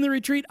wasn't leading the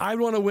retreat,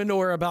 I'd want a window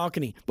or a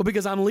balcony. But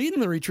because I'm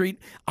leading the retreat,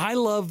 I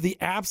love the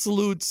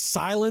absolute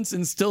silence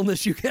and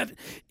stillness you get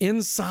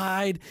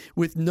inside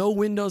with no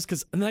windows,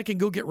 and I can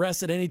go get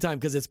rest at any time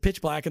because it's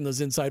pitch black in those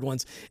inside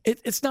ones.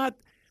 It's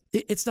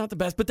not the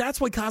best, but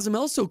that's why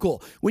Cozumel's so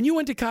cool. When you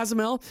went to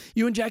Cozumel,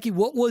 you and Jackie,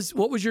 what was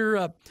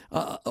your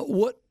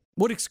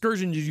what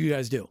excursion did you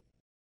guys do?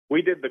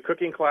 We did the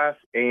cooking class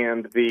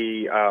and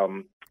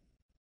the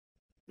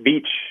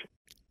beach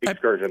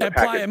excursion. At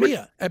Playa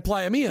Mia. At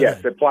Playa Mia.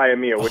 Yes, at Playa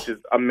Mia, which is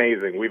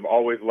amazing. We've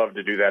always loved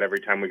to do that every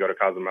time we go to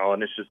Cozumel,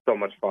 and it's just so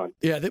much fun.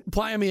 Yeah, the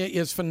Playa Mia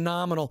is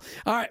phenomenal.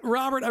 All right,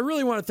 Robert, I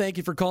really want to thank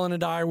you for calling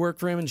into I Work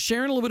for Him and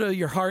sharing a little bit of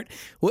your heart.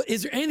 Well,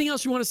 is there anything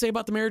else you want to say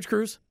about the marriage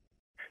cruise?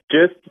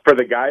 Just for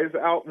the guys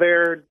out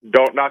there,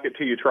 don't knock it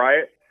till you try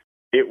it.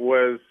 It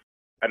was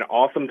an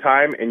awesome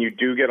time, and you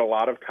do get a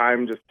lot of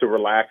time just to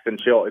relax and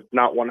chill. It's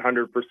not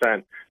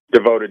 100%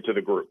 devoted to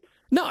the group.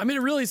 No, I mean,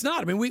 it really is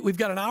not. I mean, we've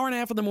got an hour and a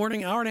half in the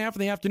morning, hour and a half in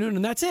the afternoon,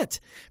 and that's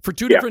it for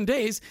 2 different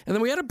days. And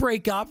then we had a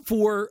break up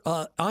for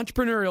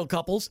entrepreneurial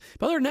couples.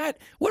 But other than that,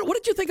 what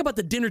did you think about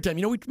the dinner time?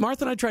 You know,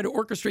 Martha and I tried to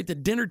orchestrate the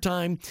dinner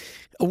time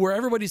where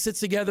everybody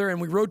sits together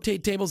and we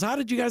rotate tables. How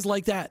did you guys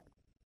like that?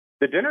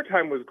 The dinner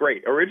time was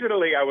great.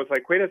 Originally, I was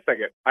like, wait a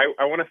second,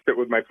 I want to sit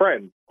with my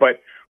friends.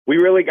 But we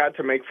really got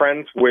to make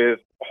friends with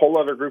whole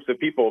other groups of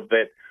people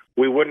that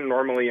we wouldn't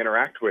normally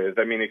interact with.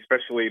 I mean,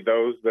 especially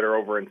those that are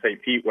over in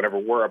St. Pete whenever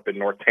we're up in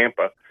North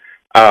Tampa.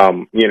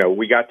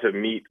 We got to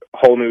meet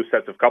whole new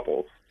sets of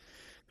couples.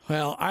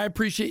 Well, I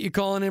appreciate you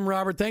calling in,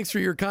 Robert. Thanks for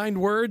your kind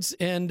words.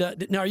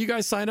 And now, are you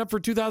guys signed up for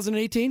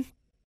 2018?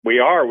 We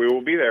are. We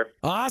will be there.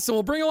 Awesome.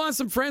 We'll bring along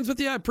some friends with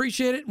you. I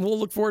appreciate it. And we'll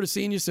look forward to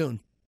seeing you soon.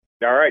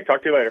 All right.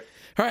 Talk to you later.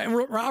 All right. And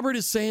what Robert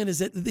is saying is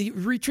that the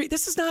retreat,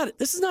 this is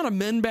not a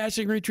men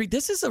bashing retreat.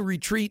 This is a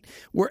retreat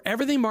where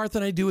everything Martha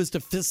and I do is to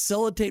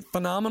facilitate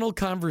phenomenal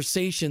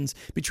conversations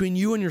between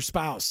you and your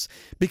spouse,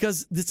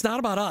 because it's not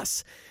about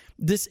us.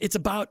 It's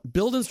about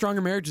building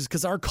stronger marriages,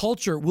 because our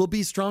culture will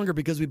be stronger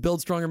because we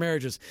build stronger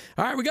marriages.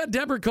 All right. We got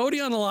Deborah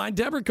Cody on the line.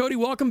 Deborah Cody,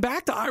 welcome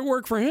back to I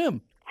Work for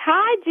Him.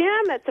 Hi,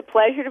 Jim. It's a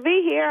pleasure to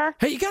be here.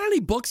 Hey, you got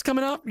any books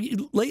coming out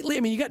lately? I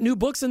mean, you got new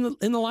books in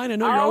the line. I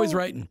know you're always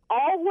writing.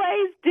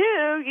 Always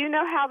do. You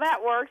know how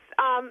that works.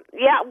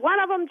 One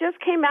of them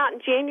just came out in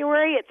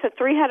January. It's a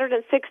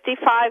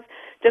 365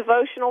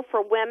 devotional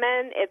for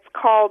women. It's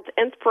called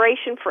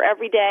Inspiration for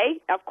Every Day.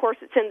 Of course,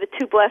 it's in the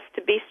Too Blessed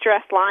to Be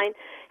Stressed line.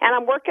 And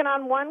I'm working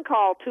on one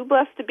called Too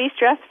Blessed to Be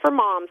Stressed for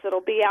Moms. It'll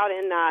be out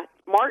in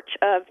March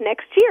of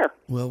next year.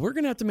 Well, we're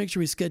going to have to make sure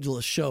we schedule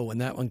a show when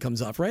that one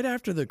comes off, right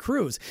after the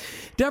cruise.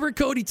 Deborah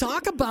Cody,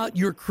 talk about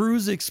your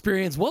cruise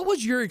experience. What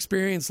was your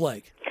experience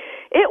like?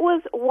 It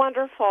was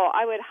wonderful.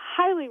 I would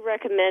highly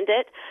recommend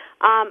it.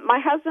 My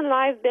husband and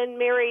I have been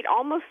married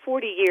almost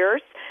 40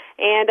 years,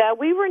 and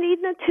we were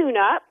needing a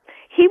tune-up.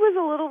 He was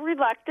a little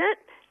reluctant.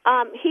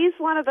 He's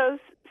one of those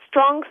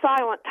strong,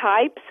 silent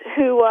types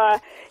who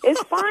is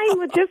fine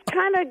with just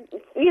kind of,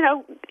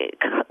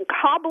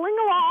 hobbling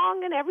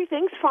along, and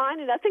everything's fine,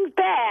 and nothing's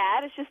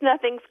bad. It's just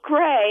nothing's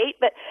great.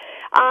 But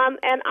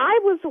and I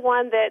was the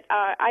one that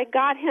I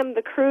got him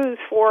the cruise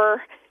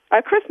for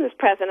a Christmas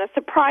present, a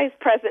surprise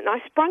present, and I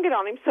sprung it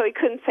on him so he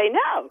couldn't say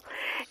no.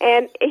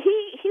 And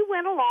he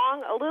went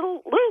along a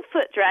little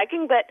foot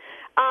dragging, but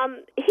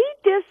he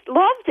just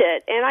loved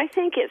it, and I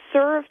think it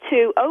served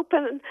to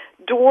open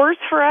doors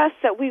for us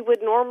that we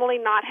would normally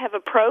not have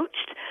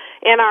approached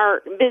in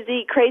our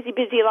crazy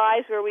busy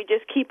lives, where we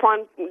just keep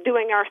on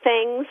doing our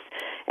things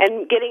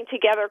and getting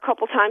together a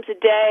couple times a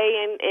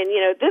day. And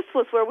this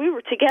was where we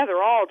were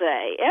together all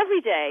day,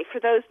 every day, for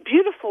those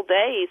beautiful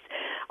days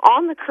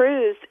on the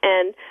cruise.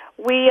 And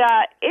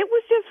it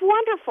was just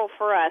wonderful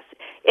for us.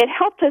 It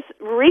helped us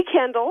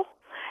rekindle,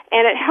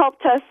 and it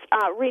helped us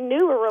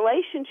renew a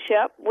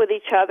relationship with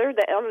each other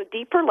on a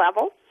deeper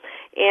level.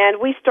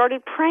 And we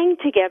started praying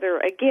together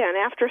again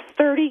after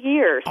 30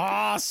 years.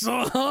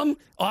 Awesome.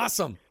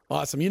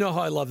 You know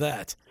how I love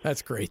that.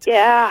 That's great.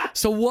 Yeah.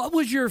 So what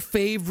was your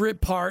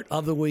favorite part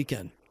of the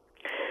weekend?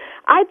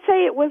 I'd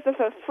say it was a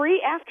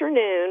free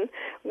afternoon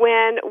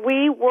when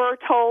we were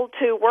told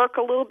to work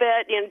a little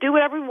bit, do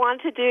whatever we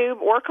wanted to do,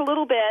 work a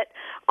little bit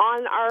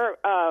on our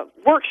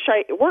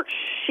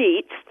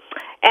worksheets.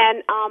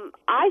 And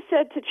I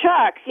said to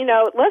Chuck,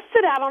 let's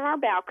sit out on our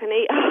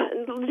balcony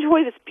and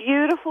enjoy this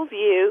beautiful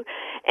view,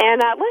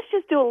 and let's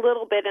just do a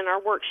little bit in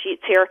our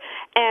worksheets here.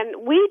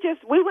 And we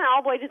went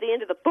all the way to the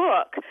end of the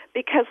book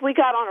because we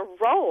got on a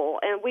roll,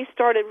 and we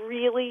started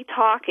really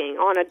talking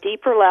on a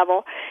deeper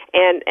level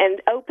and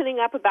opening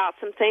up about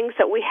some things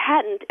that we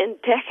hadn't in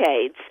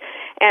decades.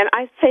 And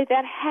I'd say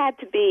that had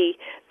to be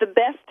the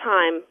best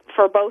time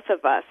for both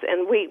of us.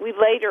 And we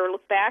later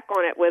look back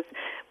on it with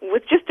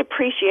just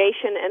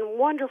appreciation and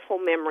wonderful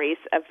memories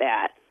of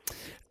that.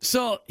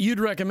 So you'd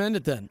recommend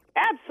it then?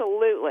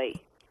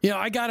 Absolutely.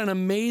 I got an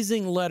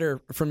amazing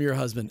letter from your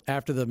husband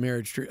after the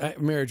marriage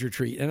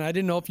retreat, and I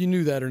didn't know if you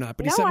knew that or not.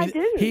 But I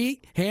didn't.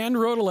 He hand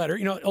wrote a letter,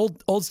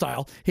 old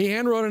style. He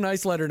hand wrote a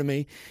nice letter to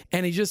me,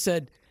 and he just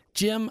said,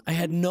 "Jim, I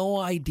had no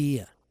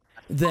idea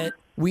that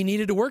we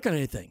needed to work on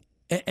anything."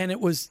 And it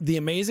was the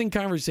amazing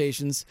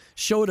conversations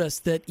showed us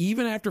that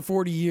even after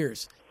 40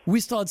 years, we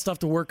still had stuff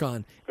to work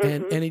on.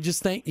 And he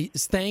just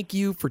thank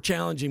you for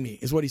challenging me,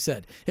 is what he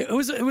said. It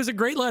was a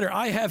great letter.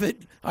 I have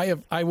it.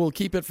 I will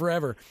keep it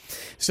forever.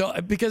 So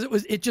because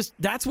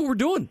that's what we're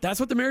doing.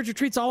 That's what the marriage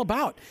retreat's all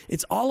about.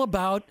 It's all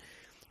about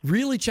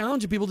really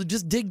challenging people to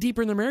just dig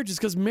deeper in their marriages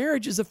because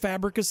marriage is a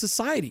fabric of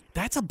society.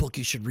 That's a book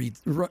you should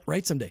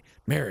write someday.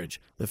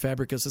 Marriage, the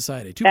Fabric of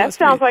Society. That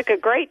sounds like a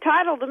great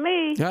title to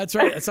me. That's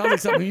right. It sounds like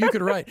something you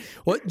could write.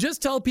 Well,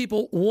 just tell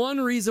people one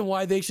reason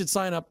why they should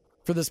sign up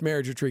for this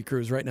marriage retreat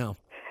cruise right now.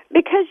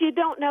 Because you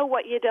don't know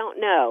what you don't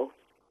know.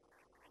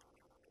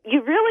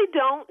 You really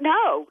don't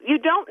know. You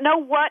don't know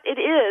what it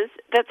is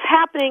that's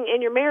happening in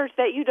your marriage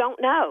that you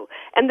don't know.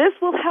 And this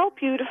will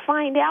help you to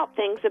find out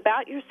things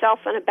about yourself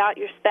and about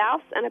your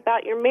spouse and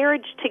about your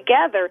marriage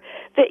together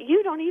that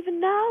you don't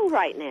even know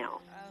right now.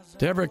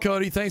 Deborah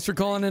Cody, thanks for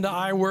calling into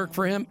I Work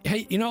for Him.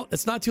 Hey,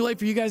 it's not too late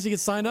for you guys to get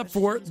signed up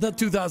for the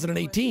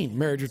 2018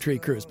 Marriage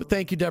Retreat Cruise. But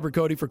thank you, Deborah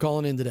Cody, for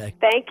calling in today.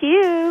 Thank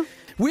you.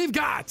 We've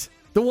got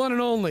the one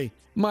and only,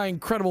 my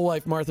incredible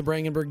wife, Martha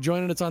Brangenberg,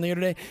 joining us on the air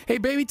today. Hey,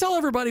 baby, tell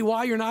everybody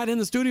why you're not in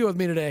the studio with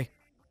me today.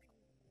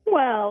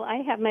 Well, I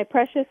have my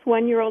precious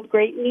 1-year-old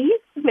great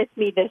niece with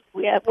me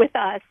with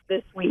us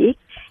this week,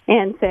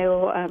 and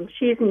so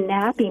she's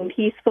napping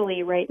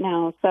peacefully right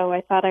now. So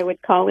I thought I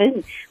would call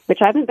in, which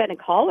I haven't been a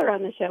caller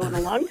on the show in a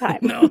long time.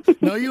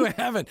 No, you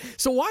haven't.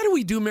 So why do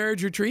we do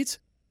marriage retreats?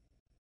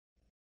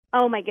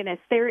 Oh, my goodness.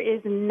 There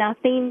is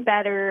nothing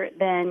better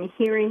than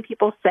hearing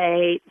people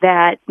say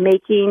that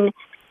making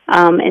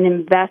an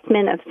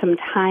investment of some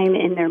time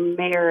in their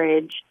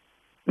marriage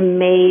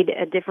made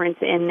a difference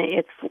in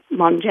its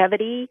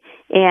longevity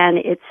and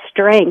its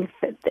strength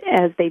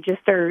as they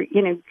just are,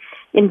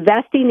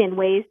 investing in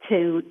ways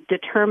to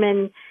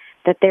determine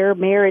that their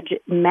marriage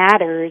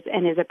matters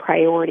and is a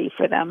priority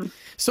for them.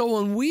 So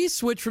when we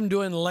switched from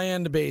doing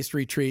land-based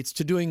retreats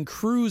to doing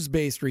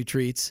cruise-based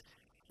retreats,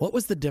 what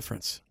was the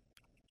difference?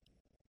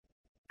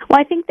 Well,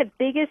 I think the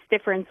biggest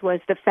difference was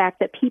the fact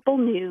that people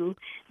knew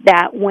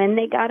that when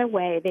they got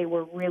away, they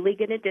were really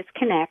going to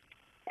disconnect.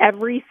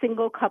 Every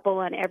single couple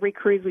on every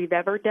cruise we've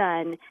ever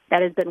done,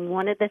 that has been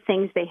one of the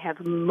things they have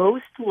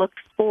most looked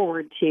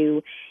forward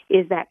to,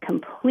 is that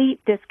complete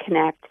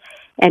disconnect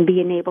and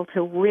being able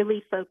to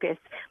really focus.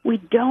 We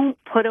don't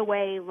put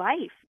away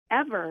life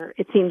ever,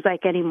 it seems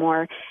like,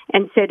 anymore.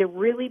 And so to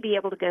really be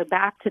able to go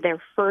back to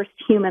their first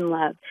human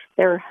love,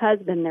 their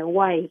husband, their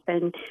wife,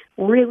 and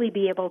really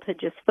be able to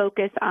just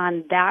focus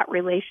on that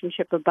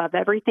relationship above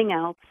everything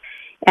else,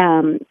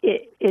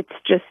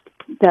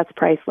 that's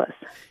priceless.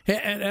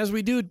 And as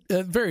we do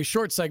a very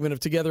short segment of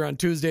Together on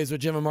Tuesdays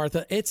with Jim and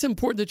Martha, it's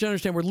important that you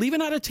understand we're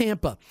leaving out of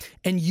Tampa.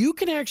 And you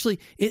can actually,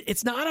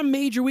 it's not a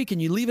major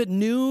weekend. You leave at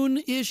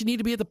noon-ish. You need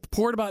to be at the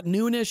port about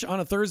noon-ish on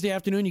a Thursday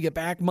afternoon. You get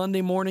back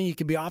Monday morning. You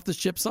can be off the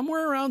ship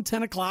somewhere around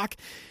 10 o'clock.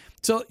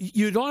 So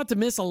you don't have to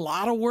miss a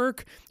lot of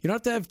work. You don't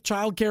have to have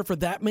childcare for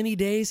that many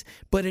days.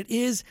 But it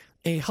is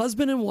a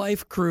husband and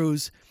wife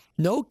cruise.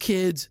 No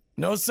kids,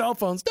 no cell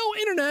phones, no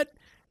internet.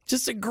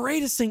 Just the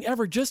greatest thing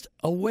ever. Just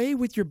away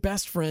with your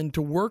best friend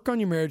to work on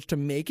your marriage, to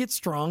make it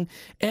strong.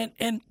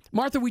 And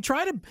Martha, we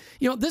try to,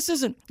 this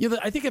isn't,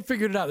 I think I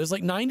figured it out. There's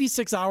like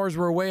 96 hours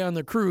we're away on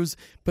the cruise,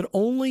 but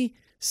only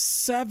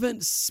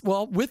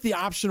with the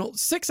optional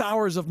 6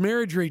 hours of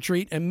marriage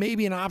retreat and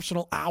maybe an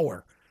optional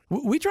hour.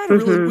 We try to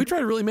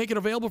really make it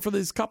available for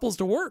these couples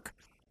to work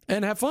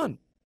and have fun.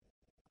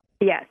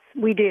 Yes,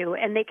 we do.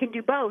 And they can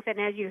do both.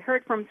 And as you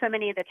heard from so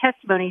many of the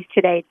testimonies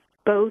today,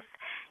 both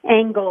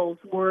angles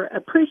were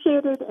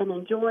appreciated and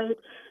enjoyed,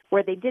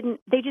 where they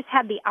just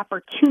had the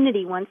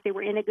opportunity. Once they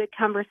were in a good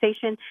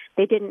conversation,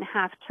 they didn't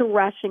have to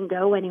rush and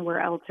go anywhere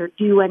else or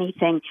do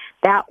anything.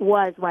 That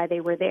was why they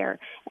were there.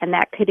 And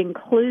that could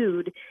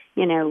include,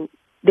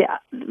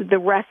 the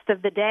rest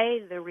of the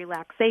day, the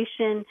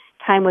relaxation,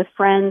 time with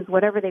friends,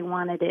 whatever they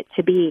wanted it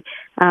to be.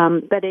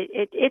 But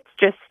it's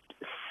just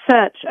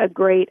such a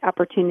great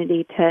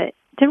opportunity to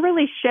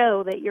really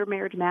show that your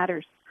marriage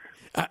matters.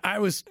 I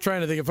was trying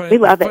to think of funny. We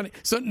love it.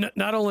 So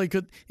not only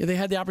could they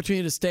had the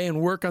opportunity to stay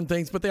and work on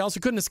things, but they also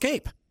couldn't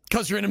escape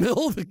because you're in the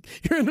middle of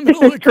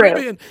the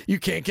Caribbean. You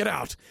can't get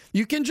out.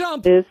 You can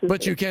jump,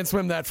 but you can't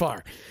swim that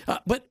far.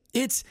 But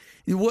it's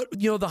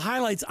the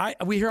highlights.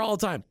 We hear all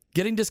the time.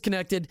 Getting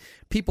disconnected.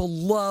 People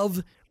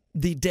love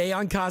the day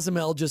on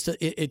Cozumel.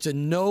 It's a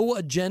no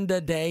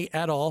agenda day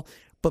at all.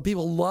 But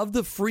people love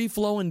the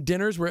free-flowing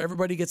dinners where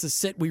everybody gets to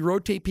sit. We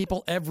rotate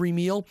people every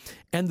meal.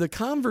 And the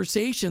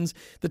conversations,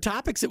 the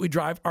topics that we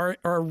drive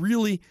are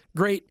really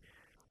great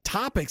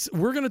topics.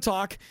 We're going to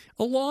talk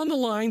along the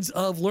lines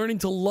of learning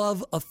to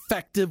love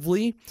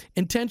effectively,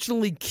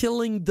 intentionally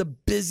killing the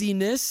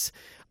busyness,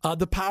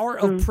 the power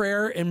of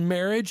prayer in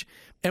marriage.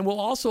 And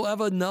we'll also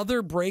have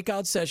another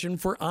breakout session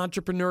for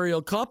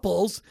entrepreneurial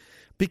couples,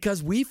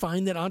 because we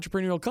find that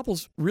entrepreneurial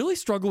couples really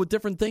struggle with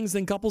different things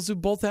than couples who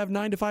both have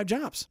 9-to-5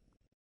 jobs.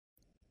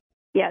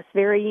 Yes,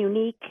 very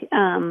unique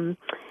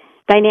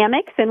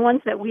dynamics, and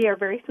ones that we are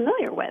very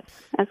familiar with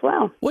as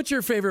well. What's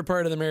your favorite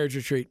part of the marriage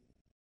retreat?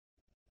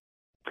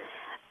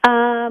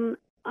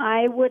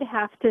 I would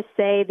have to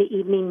say the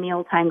evening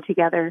meal time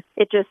together.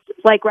 It just,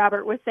 like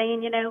Robert was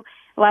saying,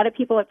 a lot of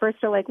people at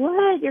first are like,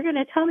 what? You're going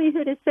to tell me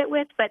who to sit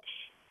with? But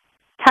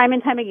time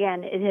and time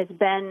again, it has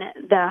been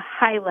the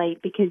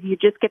highlight because you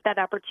just get that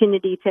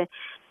opportunity to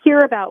hear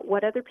about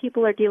what other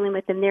people are dealing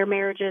with in their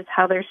marriages,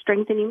 how they're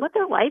strengthening, what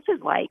their life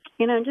is like,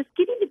 just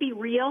getting to be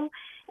real.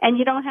 And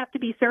you don't have to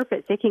be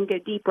surface. It can go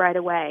deep right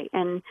away.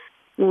 And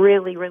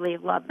really, really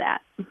love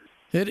that.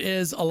 It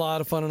is a lot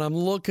of fun, and I'm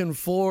looking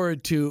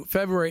forward to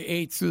February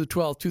 8th through the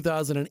 12th,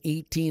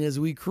 2018, as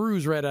we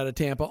cruise right out of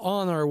Tampa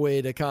on our way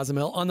to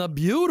Cozumel on the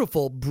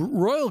beautiful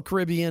Royal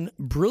Caribbean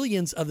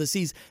Brilliance of the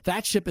Seas.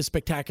 That ship is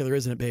spectacular,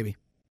 isn't it, baby?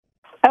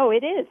 Oh,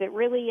 it is. It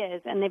really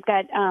is. And they've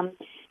got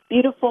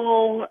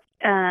beautiful,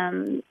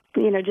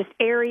 just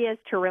areas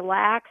to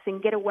relax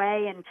and get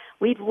away. And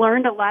we've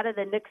learned a lot of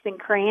the nooks and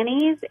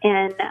crannies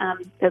and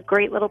the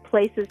great little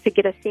places to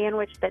get a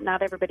sandwich that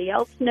not everybody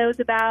else knows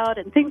about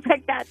and things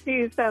like that,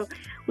 too. So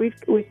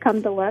we've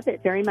come to love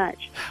it very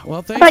much.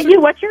 Well, thanks. How about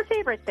you? What's your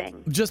favorite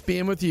thing? Just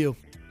being with you.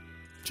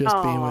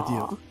 Just being with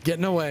you.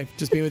 Getting away.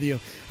 Just being with you.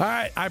 All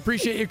right. I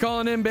appreciate you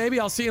calling in, baby.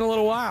 I'll see you in a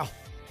little while.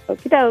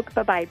 Okie doke.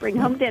 Bye-bye. Bring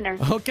home dinner.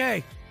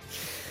 Okay.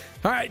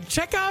 All right,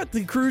 check out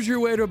the Cruise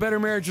Your Way to a Better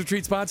Marriage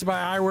Retreat sponsored by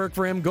I Work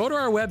For Him. Go to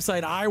our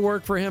website,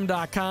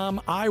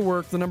 iworkforhim.com,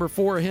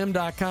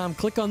 iwork4him.com.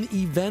 Click on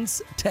the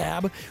events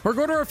tab or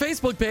go to our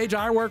Facebook page,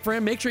 I Work For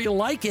Him. Make sure you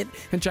like it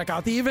and check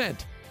out the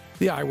event,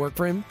 the I Work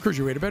For Him Cruise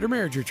Your Way to a Better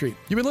Marriage Retreat.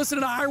 You've been listening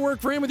to I Work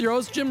For Him with your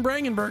host, Jim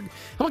Brangenberg.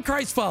 I'm a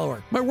Christ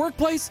follower. My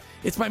workplace,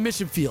 it's my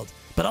mission field.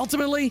 But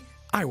ultimately,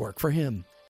 I work for Him.